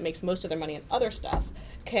Microsoft that makes most of their money on other stuff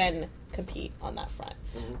can compete on that front.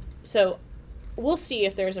 Mm-hmm. So we'll see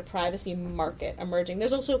if there's a privacy market emerging.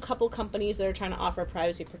 There's also a couple companies that are trying to offer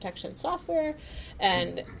privacy protection software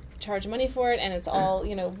and charge money for it, and it's all,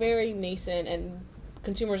 very nascent, and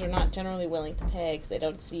consumers are not generally willing to pay because they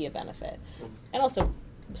don't see a benefit. And also,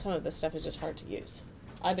 some of this stuff is just hard to use.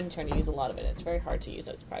 I've been trying to use a lot of it. It's very hard to use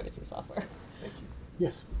as privacy software. Thank you.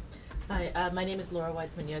 Yes. Hi, my name is Laura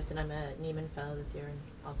Weiss-Munoz, and I'm a Neiman Fellow this year and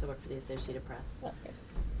also work for the Associated Press. Okay.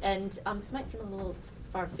 And this might seem a little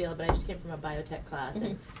far afield, but I just came from a biotech class,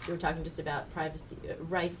 and we were talking just about privacy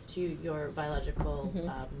rights to your biological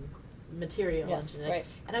material. Yes, and right.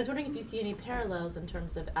 And I was wondering if you see any parallels in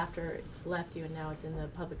terms of after it's left you and now it's in the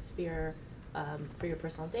public sphere for your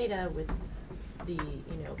personal data with the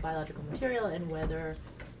biological material, and whether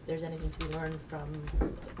there's anything to be learned from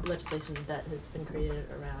legislation that has been created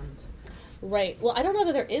around. Right. Well, I don't know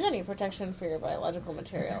that there is any protection for your biological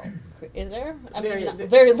material. Is there? I mean, very little.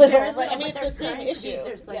 Very little, Right? I mean, it's the same issue.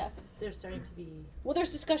 There's starting to be. Well, there's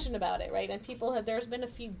discussion about it, right? And there's been a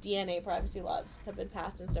few DNA privacy laws have been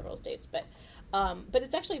passed in several states, but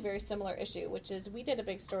it's actually a very similar issue, which is we did a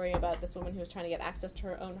big story about this woman who was trying to get access to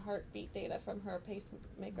her own heartbeat data from her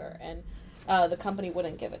pacemaker, and the company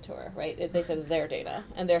wouldn't give it to her, right? They said it's their data,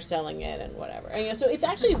 and they're selling it and whatever. And, so it's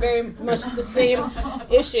actually very much the same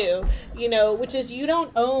issue, which is you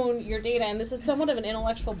don't own your data, and this is somewhat of an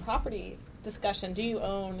intellectual property discussion. Do you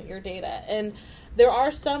own your data? And there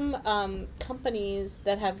are some companies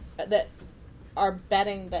that are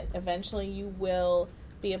betting that eventually you will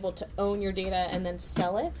be able to own your data and then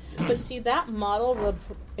sell it. But see, that model,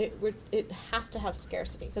 it has to have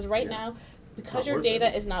scarcity. Because now, because your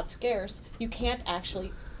data is not scarce, you can't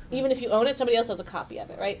actually, even if you own it, somebody else has a copy of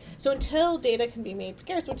it, right? So until data can be made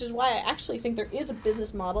scarce, which is why I actually think there is a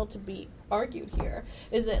business model to be argued here,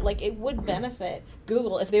 is that it would benefit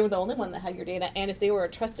Google if they were the only one that had your data, and if they were a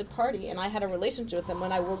trusted party and I had a relationship with them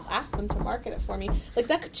when I would ask them to market it for me.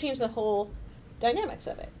 That could change the whole dynamics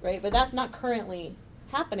of it, right? But that's not currently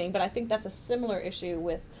happening, but I think that's a similar issue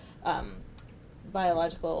with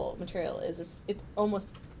biological material. It's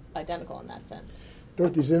almost identical in that sense.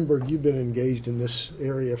 Dorothy Zinberg, you've been engaged in this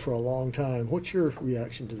area for a long time. What's your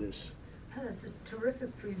reaction to this? That's a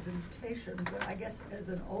terrific presentation, but I guess as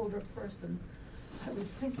an older person, I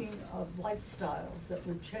was thinking of lifestyles that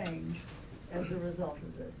would change as a result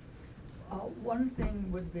of this. One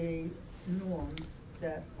thing would be norms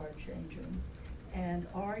that are changing, and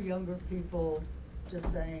are younger people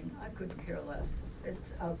just saying, I couldn't care less.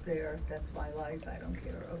 It's out there, that's my life, I don't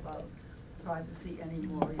care about privacy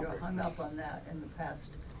anymore. You're hung up on that in the past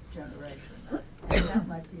generation. And that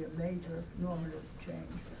might be a major normative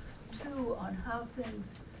change. Two, on how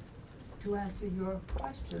things, to answer your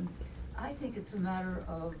question, I think it's a matter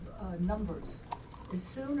of numbers. As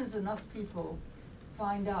soon as enough people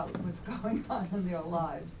find out what's going on in their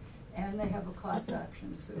lives, and they have a class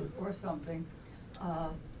action suit or something,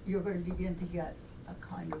 you're going to begin to get a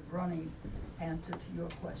kind of running answer to your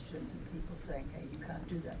questions, and people saying, hey, you can't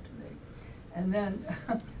do that to me. And then,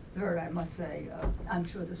 third, I must say, I'm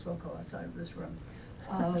sure this won't go outside of this room,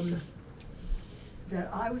 that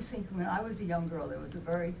I was thinking when I was a young girl, there was a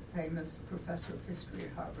very famous professor of history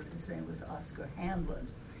at Harvard, his name was Oscar Handlin,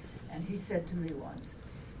 and he said to me once,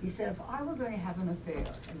 he said, if I were going to have an affair,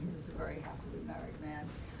 and he was a very happily married man,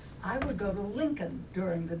 I would go to Lincoln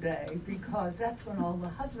during the day because that's when all the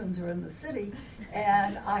husbands are in the city,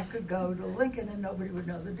 and I could go to Lincoln and nobody would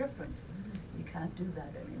know the difference. You can't do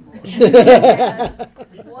that anymore.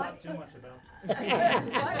 You thought too much about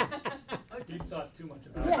it. You thought too much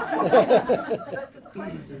about it. But the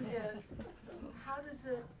question is, how does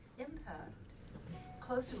it impact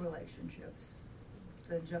closer relationships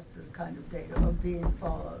than just this kind of data of being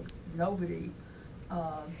followed? Nobody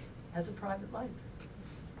has a private life.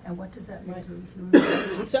 And what does that mean to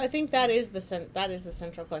human? So I think that is the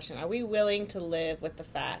central question. Are we willing to live with the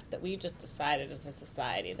fact that we just decided as a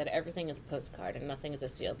society that everything is a postcard and nothing is a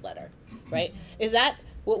sealed letter, right? Is that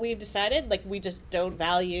what we've decided? Like, we just don't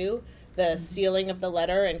value the sealing of the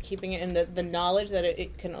letter and keeping it in the knowledge that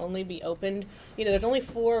it can only be opened. You know, there's only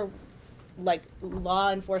 4 like law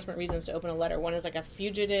enforcement reasons to open a letter. One is like a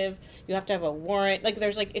fugitive, you have to have a warrant. Like,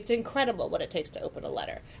 there's like, it's incredible what it takes to open a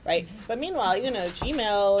letter, right? But meanwhile, you know,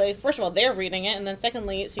 Gmail, first of all, they're reading it, and then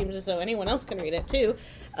secondly, it seems as though anyone else can read it too.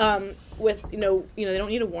 With they don't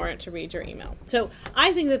need a warrant to read your email. So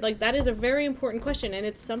I think that, like, that is a very important question, and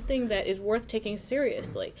it's something that is worth taking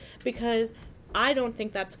seriously, because I don't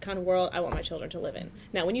think that's the kind of world I want my children to live in.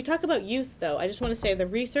 Now, when you talk about youth, though, I just want to say the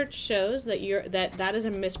research shows that that is a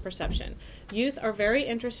misperception. Youth are very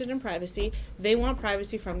interested in privacy. They want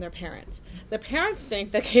privacy from their parents. The parents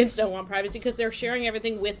think that kids don't want privacy because they're sharing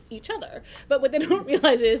everything with each other. But what they don't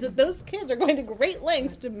realize is that those kids are going to great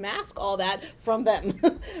lengths to mask all that from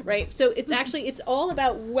them, right? So it's all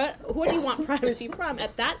about who do you want privacy from?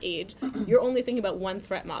 At that age, you're only thinking about one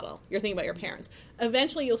threat model. You're thinking about your parents.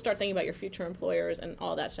 Eventually, you'll start thinking about your future employers and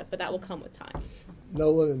all that stuff, but that will come with time.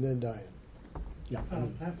 Nolan and then Diane. Yeah. I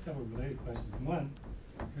have several related questions. One,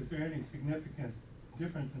 is there any significant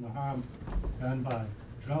difference in the harm done by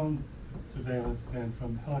drone surveillance than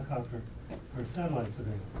from helicopter or satellite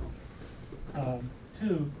surveillance?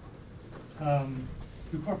 Two,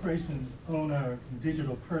 do corporations own our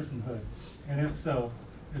digital personhood? And if so,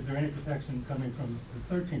 is there any protection coming from the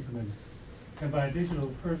 13th Amendment? And by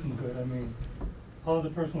digital personhood, I mean all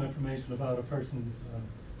the personal information about a person's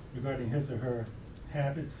regarding his or her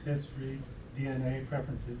habits, history, DNA,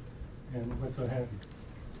 preferences, and what so have you.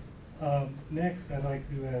 Next, I'd like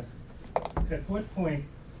to ask, at what point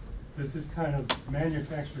does this kind of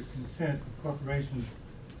manufactured consent of corporations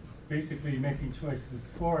basically making choices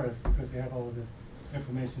for us because they have all of this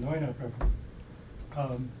information knowing our preferences,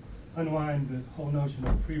 unwind the whole notion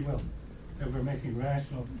of free will, that we're making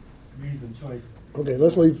rational, reasoned choices? Okay,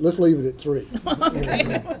 let's leave it at 3.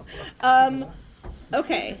 Okay.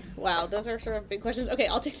 Okay. Wow, those are sort of big questions. Okay,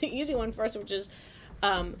 I'll take the easy one first, which is,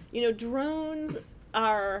 drones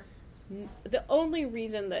are the only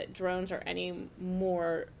reason that drones are any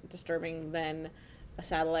more disturbing than a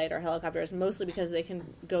satellite or helicopter is mostly because they can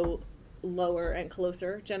go lower and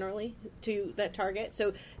closer generally to that target.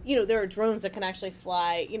 So, there are drones that can actually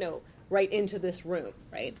fly, right into this room,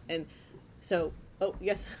 right? And so,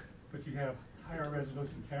 yes. But you have higher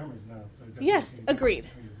resolution cameras now. So yes, agreed.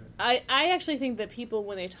 I actually think that people,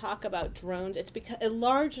 when they talk about drones, it's because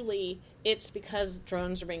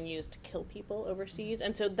drones are being used to kill people overseas,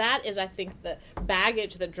 and so that is, I think, the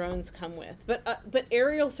baggage that drones come with. But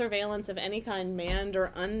aerial surveillance of any kind, manned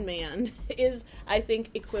or unmanned, is, I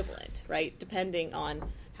think, equivalent, right? Depending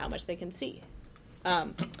on how much they can see. I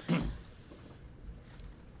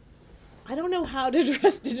don't know how to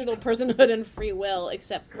address digital personhood and free will,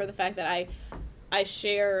 except for the fact that I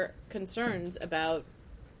share concerns about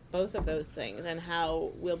both of those things and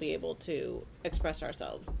how we'll be able to express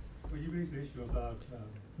ourselves. Well, you raised the issue about...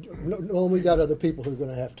 Well, we got other people who are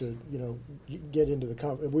going to have to, get into the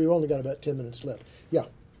conversation. We've only got about 10 minutes left. Yeah.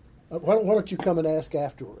 Why don't you come and ask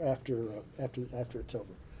after it's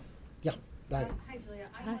over? Yeah, Diane. Hi, Julia.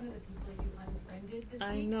 I'm one of the people you unfriended this week.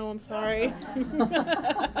 I know, I'm sorry. Which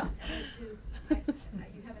is, you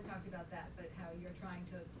haven't talked about that, but how you're trying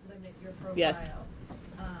to limit your profile. Yes.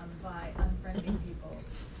 By unfriending people.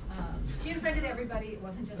 She unfriended everybody, it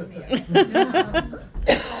wasn't just me.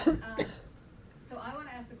 So I want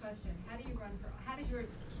to ask the question, how does your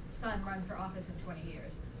son run for office in 20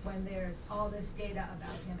 years when there's all this data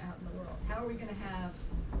about him out in the world? How are we going to have,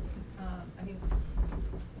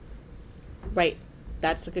 Right.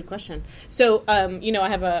 That's a good question. So, I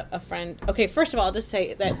have a friend. Okay, first of all, I'll just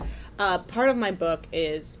say that part of my book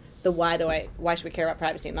is why should we care about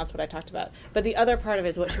privacy, and that's what I talked about. But the other part of it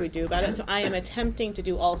is what should we do about it. So I am attempting to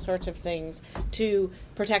do all sorts of things to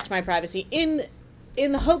protect my privacy in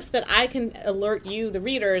the hopes that I can alert you, the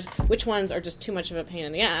readers, which ones are just too much of a pain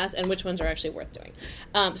in the ass and which ones are actually worth doing.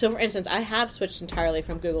 So for instance, I have switched entirely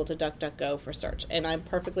from Google to DuckDuckGo for search, and I'm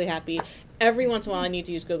perfectly happy. Every once in a while I need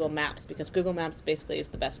to use Google Maps because Google Maps basically is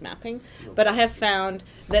the best mapping. But I have found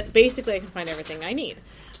that basically I can find everything I need.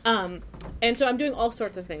 And so I'm doing all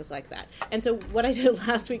sorts of things like that. And so what I did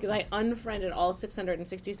last week is I unfriended all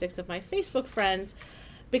 666 of my Facebook friends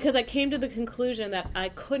because I came to the conclusion that I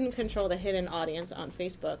couldn't control the hidden audience on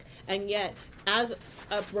Facebook. And yet, as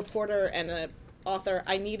a reporter and an author,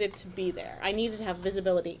 I needed to be there. I needed to have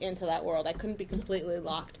visibility into that world. I couldn't be completely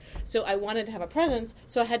locked. So I wanted to have a presence,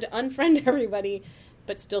 so I had to unfriend everybody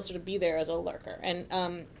but still sort of be there as a lurker.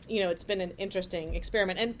 And, it's been an interesting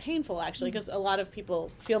experiment and painful, actually, because a lot of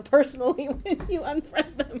people feel personally when you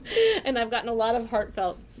unfriend them. And I've gotten a lot of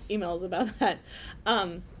heartfelt emails about that.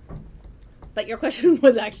 But your question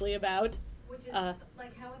was actually about... Which is, how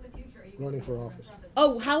in the future are you running for office?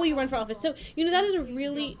 Oh, how will you run for office? So, that is a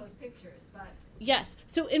really... Post pictures, but... Yes.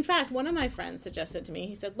 So, in fact, one of my friends suggested to me,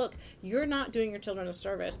 he said, look, you're not doing your children a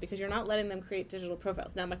service because you're not letting them create digital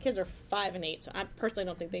profiles. Now, my kids are 5 and 8, so I personally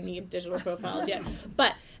don't think they need digital profiles yet.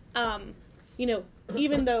 But,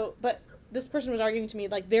 even though, but this person was arguing to me,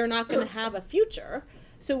 like, they're not going to have a future.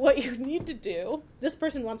 So what you need to do, this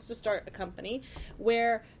person wants to start a company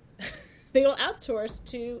where they will outsource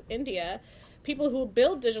to India people who will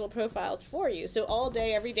build digital profiles for you. So all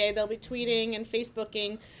day, every day, they'll be tweeting and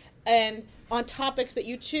Facebooking and on topics that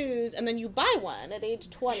you choose, and then you buy one at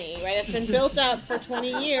age 20, right? It's been built up for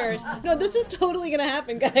 20 years. No, this is totally going to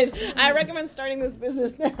happen, guys. I recommend starting this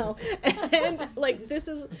business now. And, this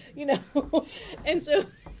is, and so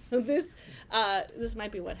this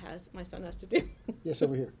might be what my son has to do. Yes,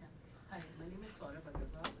 over here. Hi, my name is Saurabh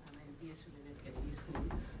Agarwal. I'm an MBA student at Kennedy School.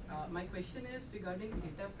 My question is regarding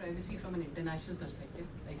data privacy from an international perspective.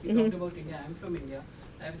 Like you talked about India, I'm from India.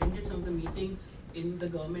 I've attended some of the meetings in the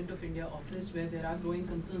Government of India office where there are growing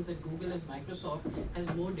concerns that Google and Microsoft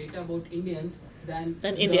has more data about Indians than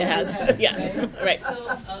India has. Yeah, right.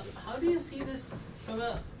 So how do you see this from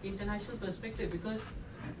an international perspective? Because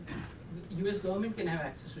US government can have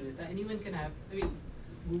access to data. Anyone can have, Google,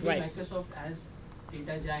 right. Microsoft as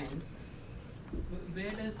data giants.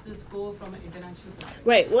 Where does this go from an international perspective?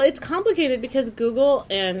 Right. Well, it's complicated because Google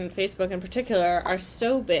and Facebook in particular are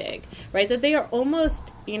so big, right, that they are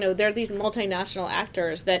almost, they're these multinational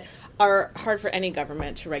actors that are hard for any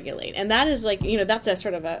government to regulate. And that is that's a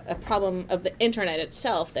sort of a problem of the internet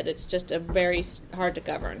itself, that it's just a very hard to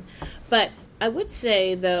govern. But I would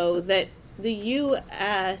say, though, that the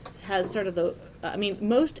U.S. has sort of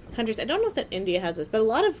most countries, I don't know if India has this, but a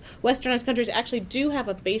lot of westernized countries actually do have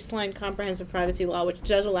a baseline comprehensive privacy law which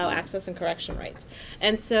does allow access and correction rights.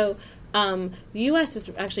 And so the U.S. is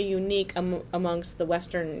actually unique amongst the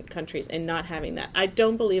Western countries in not having that. I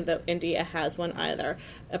don't believe that India has one either,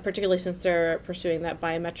 particularly since they're pursuing that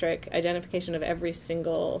biometric identification of every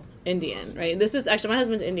single Indian, right? This is actually, my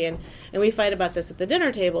husband's Indian, and we fight about this at the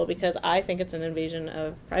dinner table because I think it's an invasion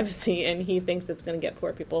of privacy, and he thinks it's going to get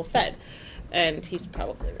poor people fed. And he's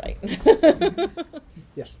probably right.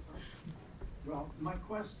 Yes. Well, my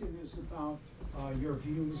question is about your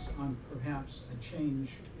views on perhaps a change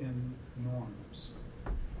in norms.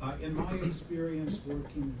 In my experience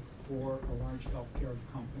working for a large healthcare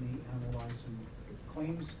company analyzing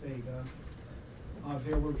claims data,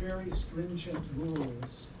 there were very stringent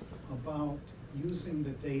rules about using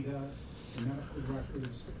the data, the medical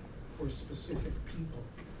records, for specific people.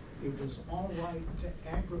 It was all right to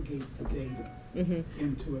aggregate the data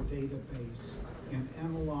into a database and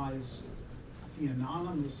analyze the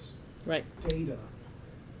anonymous data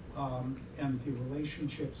and the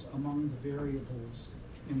relationships among the variables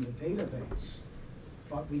in the database.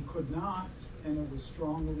 But we could not, and it was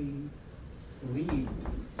strongly believed,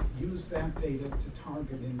 use that data to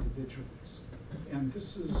target individuals. And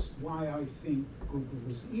this is why I think Google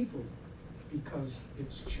is evil, because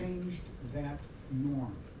it's changed that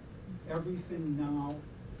norm. Everything now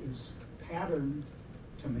is patterned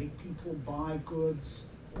to make people buy goods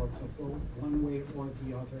or to vote one way or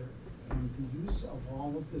the other, and the use of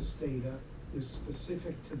all of this data is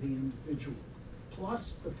specific to the individual.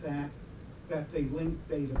 Plus the fact that they link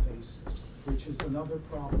databases, which is another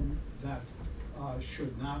problem that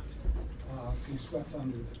should not be swept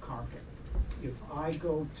under the carpet. If I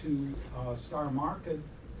go to Star Market,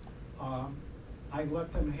 I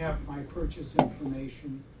let them have my purchase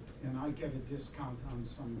information and I get a discount on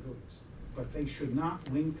some goods. But they should not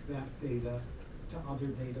link that data to other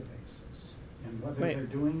databases. And whether they're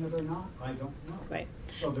doing it or not, I don't know. Right.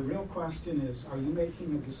 So the real question is, are you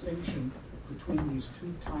making a distinction between these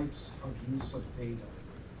two types of use of data?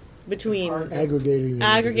 Between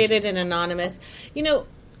aggregated and anonymous.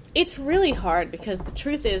 It's really hard because the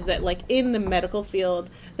truth is that, in the medical field,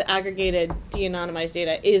 the aggregated, de-anonymized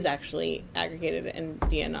data is actually aggregated and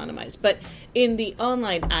de-anonymized. But in the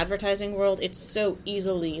online advertising world, it's so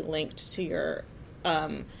easily linked to your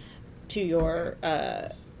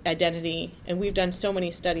identity, and we've done so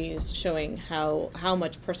many studies showing how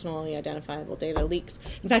much personally identifiable data leaks.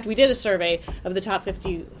 In fact, we did a survey of the top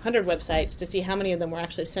 100 websites to see how many of them were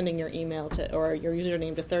actually sending your email to or your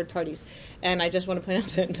username to third parties. And I just want to point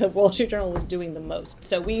out that the Wall Street Journal was doing the most.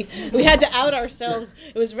 So we had to out ourselves.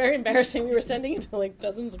 It was very embarrassing. We were sending it to like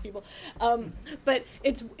dozens of people. But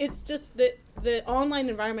it's just that the online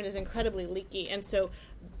environment is incredibly leaky, and so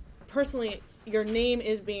personally, your name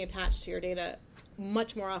is being attached to your data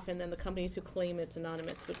much more often than the companies who claim it's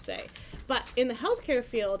anonymous would say. But in the healthcare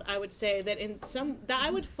field, I would say that some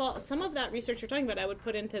of that research you're talking about, I would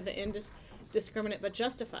put into the indiscriminate but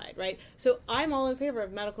justified, right? So I'm all in favor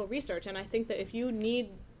of medical research, and I think that if you need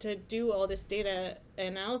to do all this data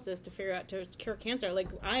analysis to figure out to cure cancer, like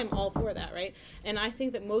I am all for that, right? And I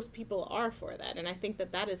think that most people are for that, and I think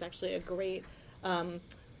that that is actually a great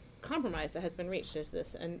compromise that has been reached, is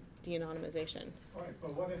this and de-anonymization. All right,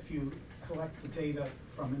 but what if you collect the data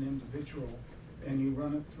from an individual and you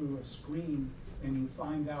run it through a screen and you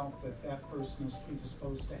find out that that person is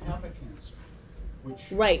predisposed to have a cancer,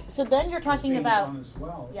 which right? So then you're talking about done as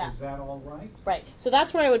well. Yeah. Is that all right? Right. So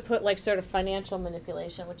that's where I would put like sort of financial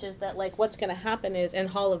manipulation, which is that like what's going to happen is, and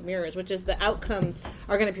Hall of Mirrors, which is the outcomes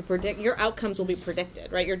are going to be your outcomes will be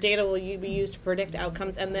predicted, right? Your data will be used to predict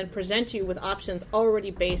outcomes and then present you with options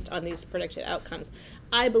already based on these predicted outcomes.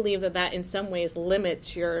 I believe that in some ways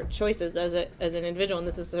limits your choices as an individual, and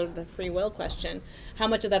this is sort of the free will question. How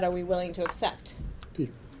much of that are we willing to accept?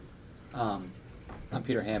 Peter. I'm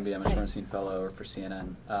Peter Hamby. I'm a Shorenstein Fellow for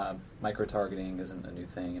CNN. Micro-targeting isn't a new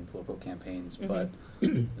thing in political campaigns, but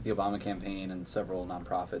the Obama campaign and several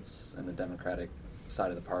nonprofits in the Democratic side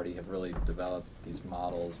of the party have really developed these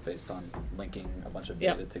models based on linking a bunch of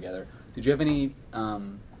data together. Did you have any...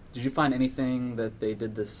 did you find anything that they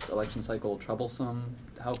did this election cycle troublesome?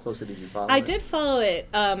 How closely did you follow it? I did follow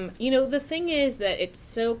it. The thing is that it's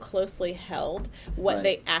so closely held what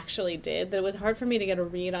they actually did that it was hard for me to get a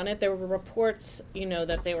read on it. There were reports,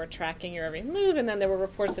 that they were tracking your every move, and then there were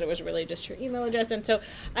reports that it was really just your email address. And so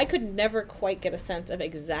I could never quite get a sense of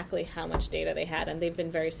exactly how much data they had, and they've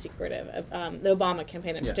been very secretive. The Obama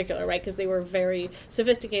campaign in particular, right? Because they were very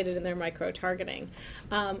sophisticated in their micro-targeting.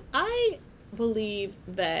 I believe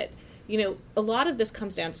that a lot of this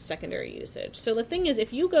comes down to secondary usage. So the thing is,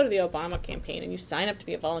 if you go to the Obama campaign and you sign up to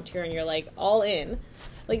be a volunteer and you're like all in,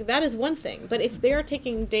 like that is one thing. But if they're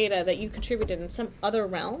taking data that you contributed in some other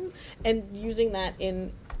realm and using that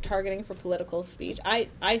in targeting for political speech, I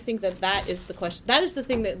think that is the question. That is the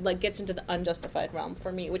thing that like gets into the unjustified realm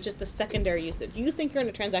for me, which is the secondary usage. You think you're in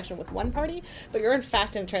a transaction with one party, but you're in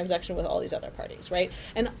fact in a transaction with all these other parties, right?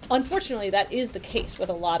 And unfortunately, that is the case with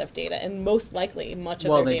a lot of data, and most likely much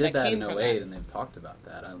of their data came from that. Well, they did that in 2008, and they've talked about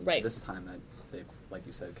that. Right. This time, they've, like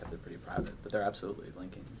you said, kept it pretty private, but they're absolutely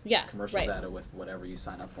linking commercial right. data with whatever you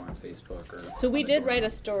sign up for on Facebook or. So we did write a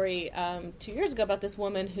story 2 years ago about this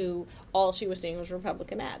woman who all she was seeing was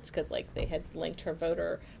Republican ads because like they had linked her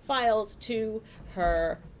voter files to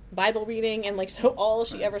her Bible reading, and like so all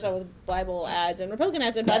she ever saw was Bible ads and Republican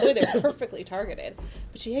ads, and by the way, they're perfectly targeted,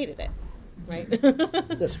 but she hated it, right?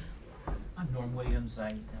 Yes. I'm Norm Williams.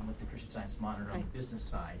 I'm with the Christian Science Monitor on the business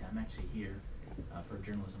side. I'm actually here for a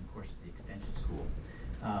journalism course at the Extension School.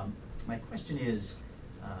 My question is,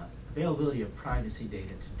 availability of privacy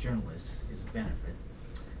data to journalists is a benefit.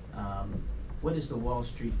 What is the Wall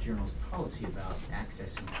Street Journal's policy about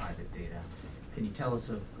accessing private data? Can you tell us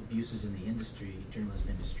of abuses in the industry, journalism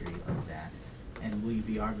industry, of that? And will you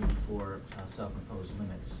be arguing for self-imposed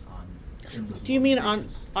limits on journalism? Do you mean on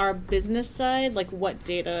our business side, like what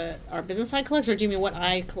data our business side collects, or do you mean what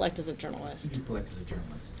I collect as a journalist? You collect as a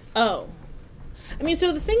journalist. Oh. I mean,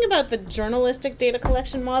 so the thing about the journalistic data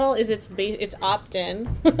collection model is it's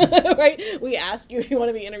opt-in, right? We ask you if you want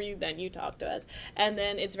to be interviewed, then you talk to us, and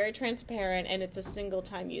then it's very transparent and it's a single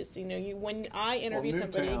time use. When I interview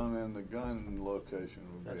somebody, Newtown and the gun location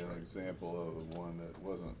would be an example of one that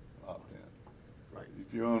wasn't opt-in. Right.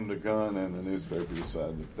 If you owned a gun and the newspaper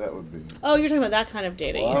decided that would be. Oh, you're talking about that kind of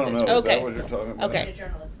data usage. I don't know. Okay. Is that what you're talking about? Okay. Data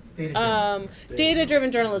journalism.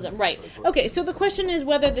 Data-driven journalism, right. Okay, so the question is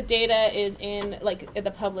whether the data is in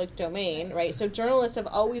the public domain, right? So journalists have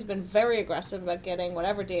always been very aggressive about getting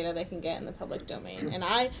whatever data they can get in the public domain. And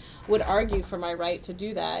I would argue for my right to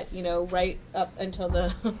do that, right up until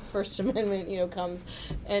the First Amendment, comes.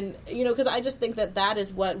 And, because I just think that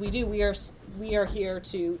is what we do. We are here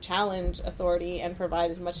to challenge authority and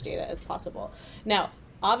provide as much data as possible. Now,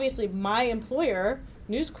 obviously, my employer,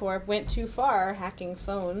 News Corp, went too far hacking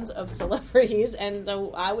phones of celebrities, and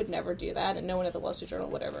so I would never do that, and no one at the Wall Street Journal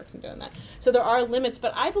would ever condone that. So there are limits,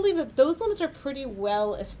 but I believe that those limits are pretty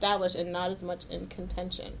well established and not as much in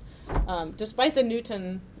contention. Despite the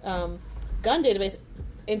Newton gun database.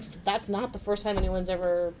 That's not the first time anyone's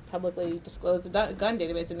ever publicly disclosed a gun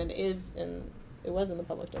database, and it was in the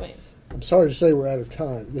public domain. I'm sorry to say we're out of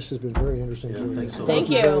time. This has been very interesting. Yeah, Julia. so Thank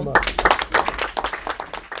you very much.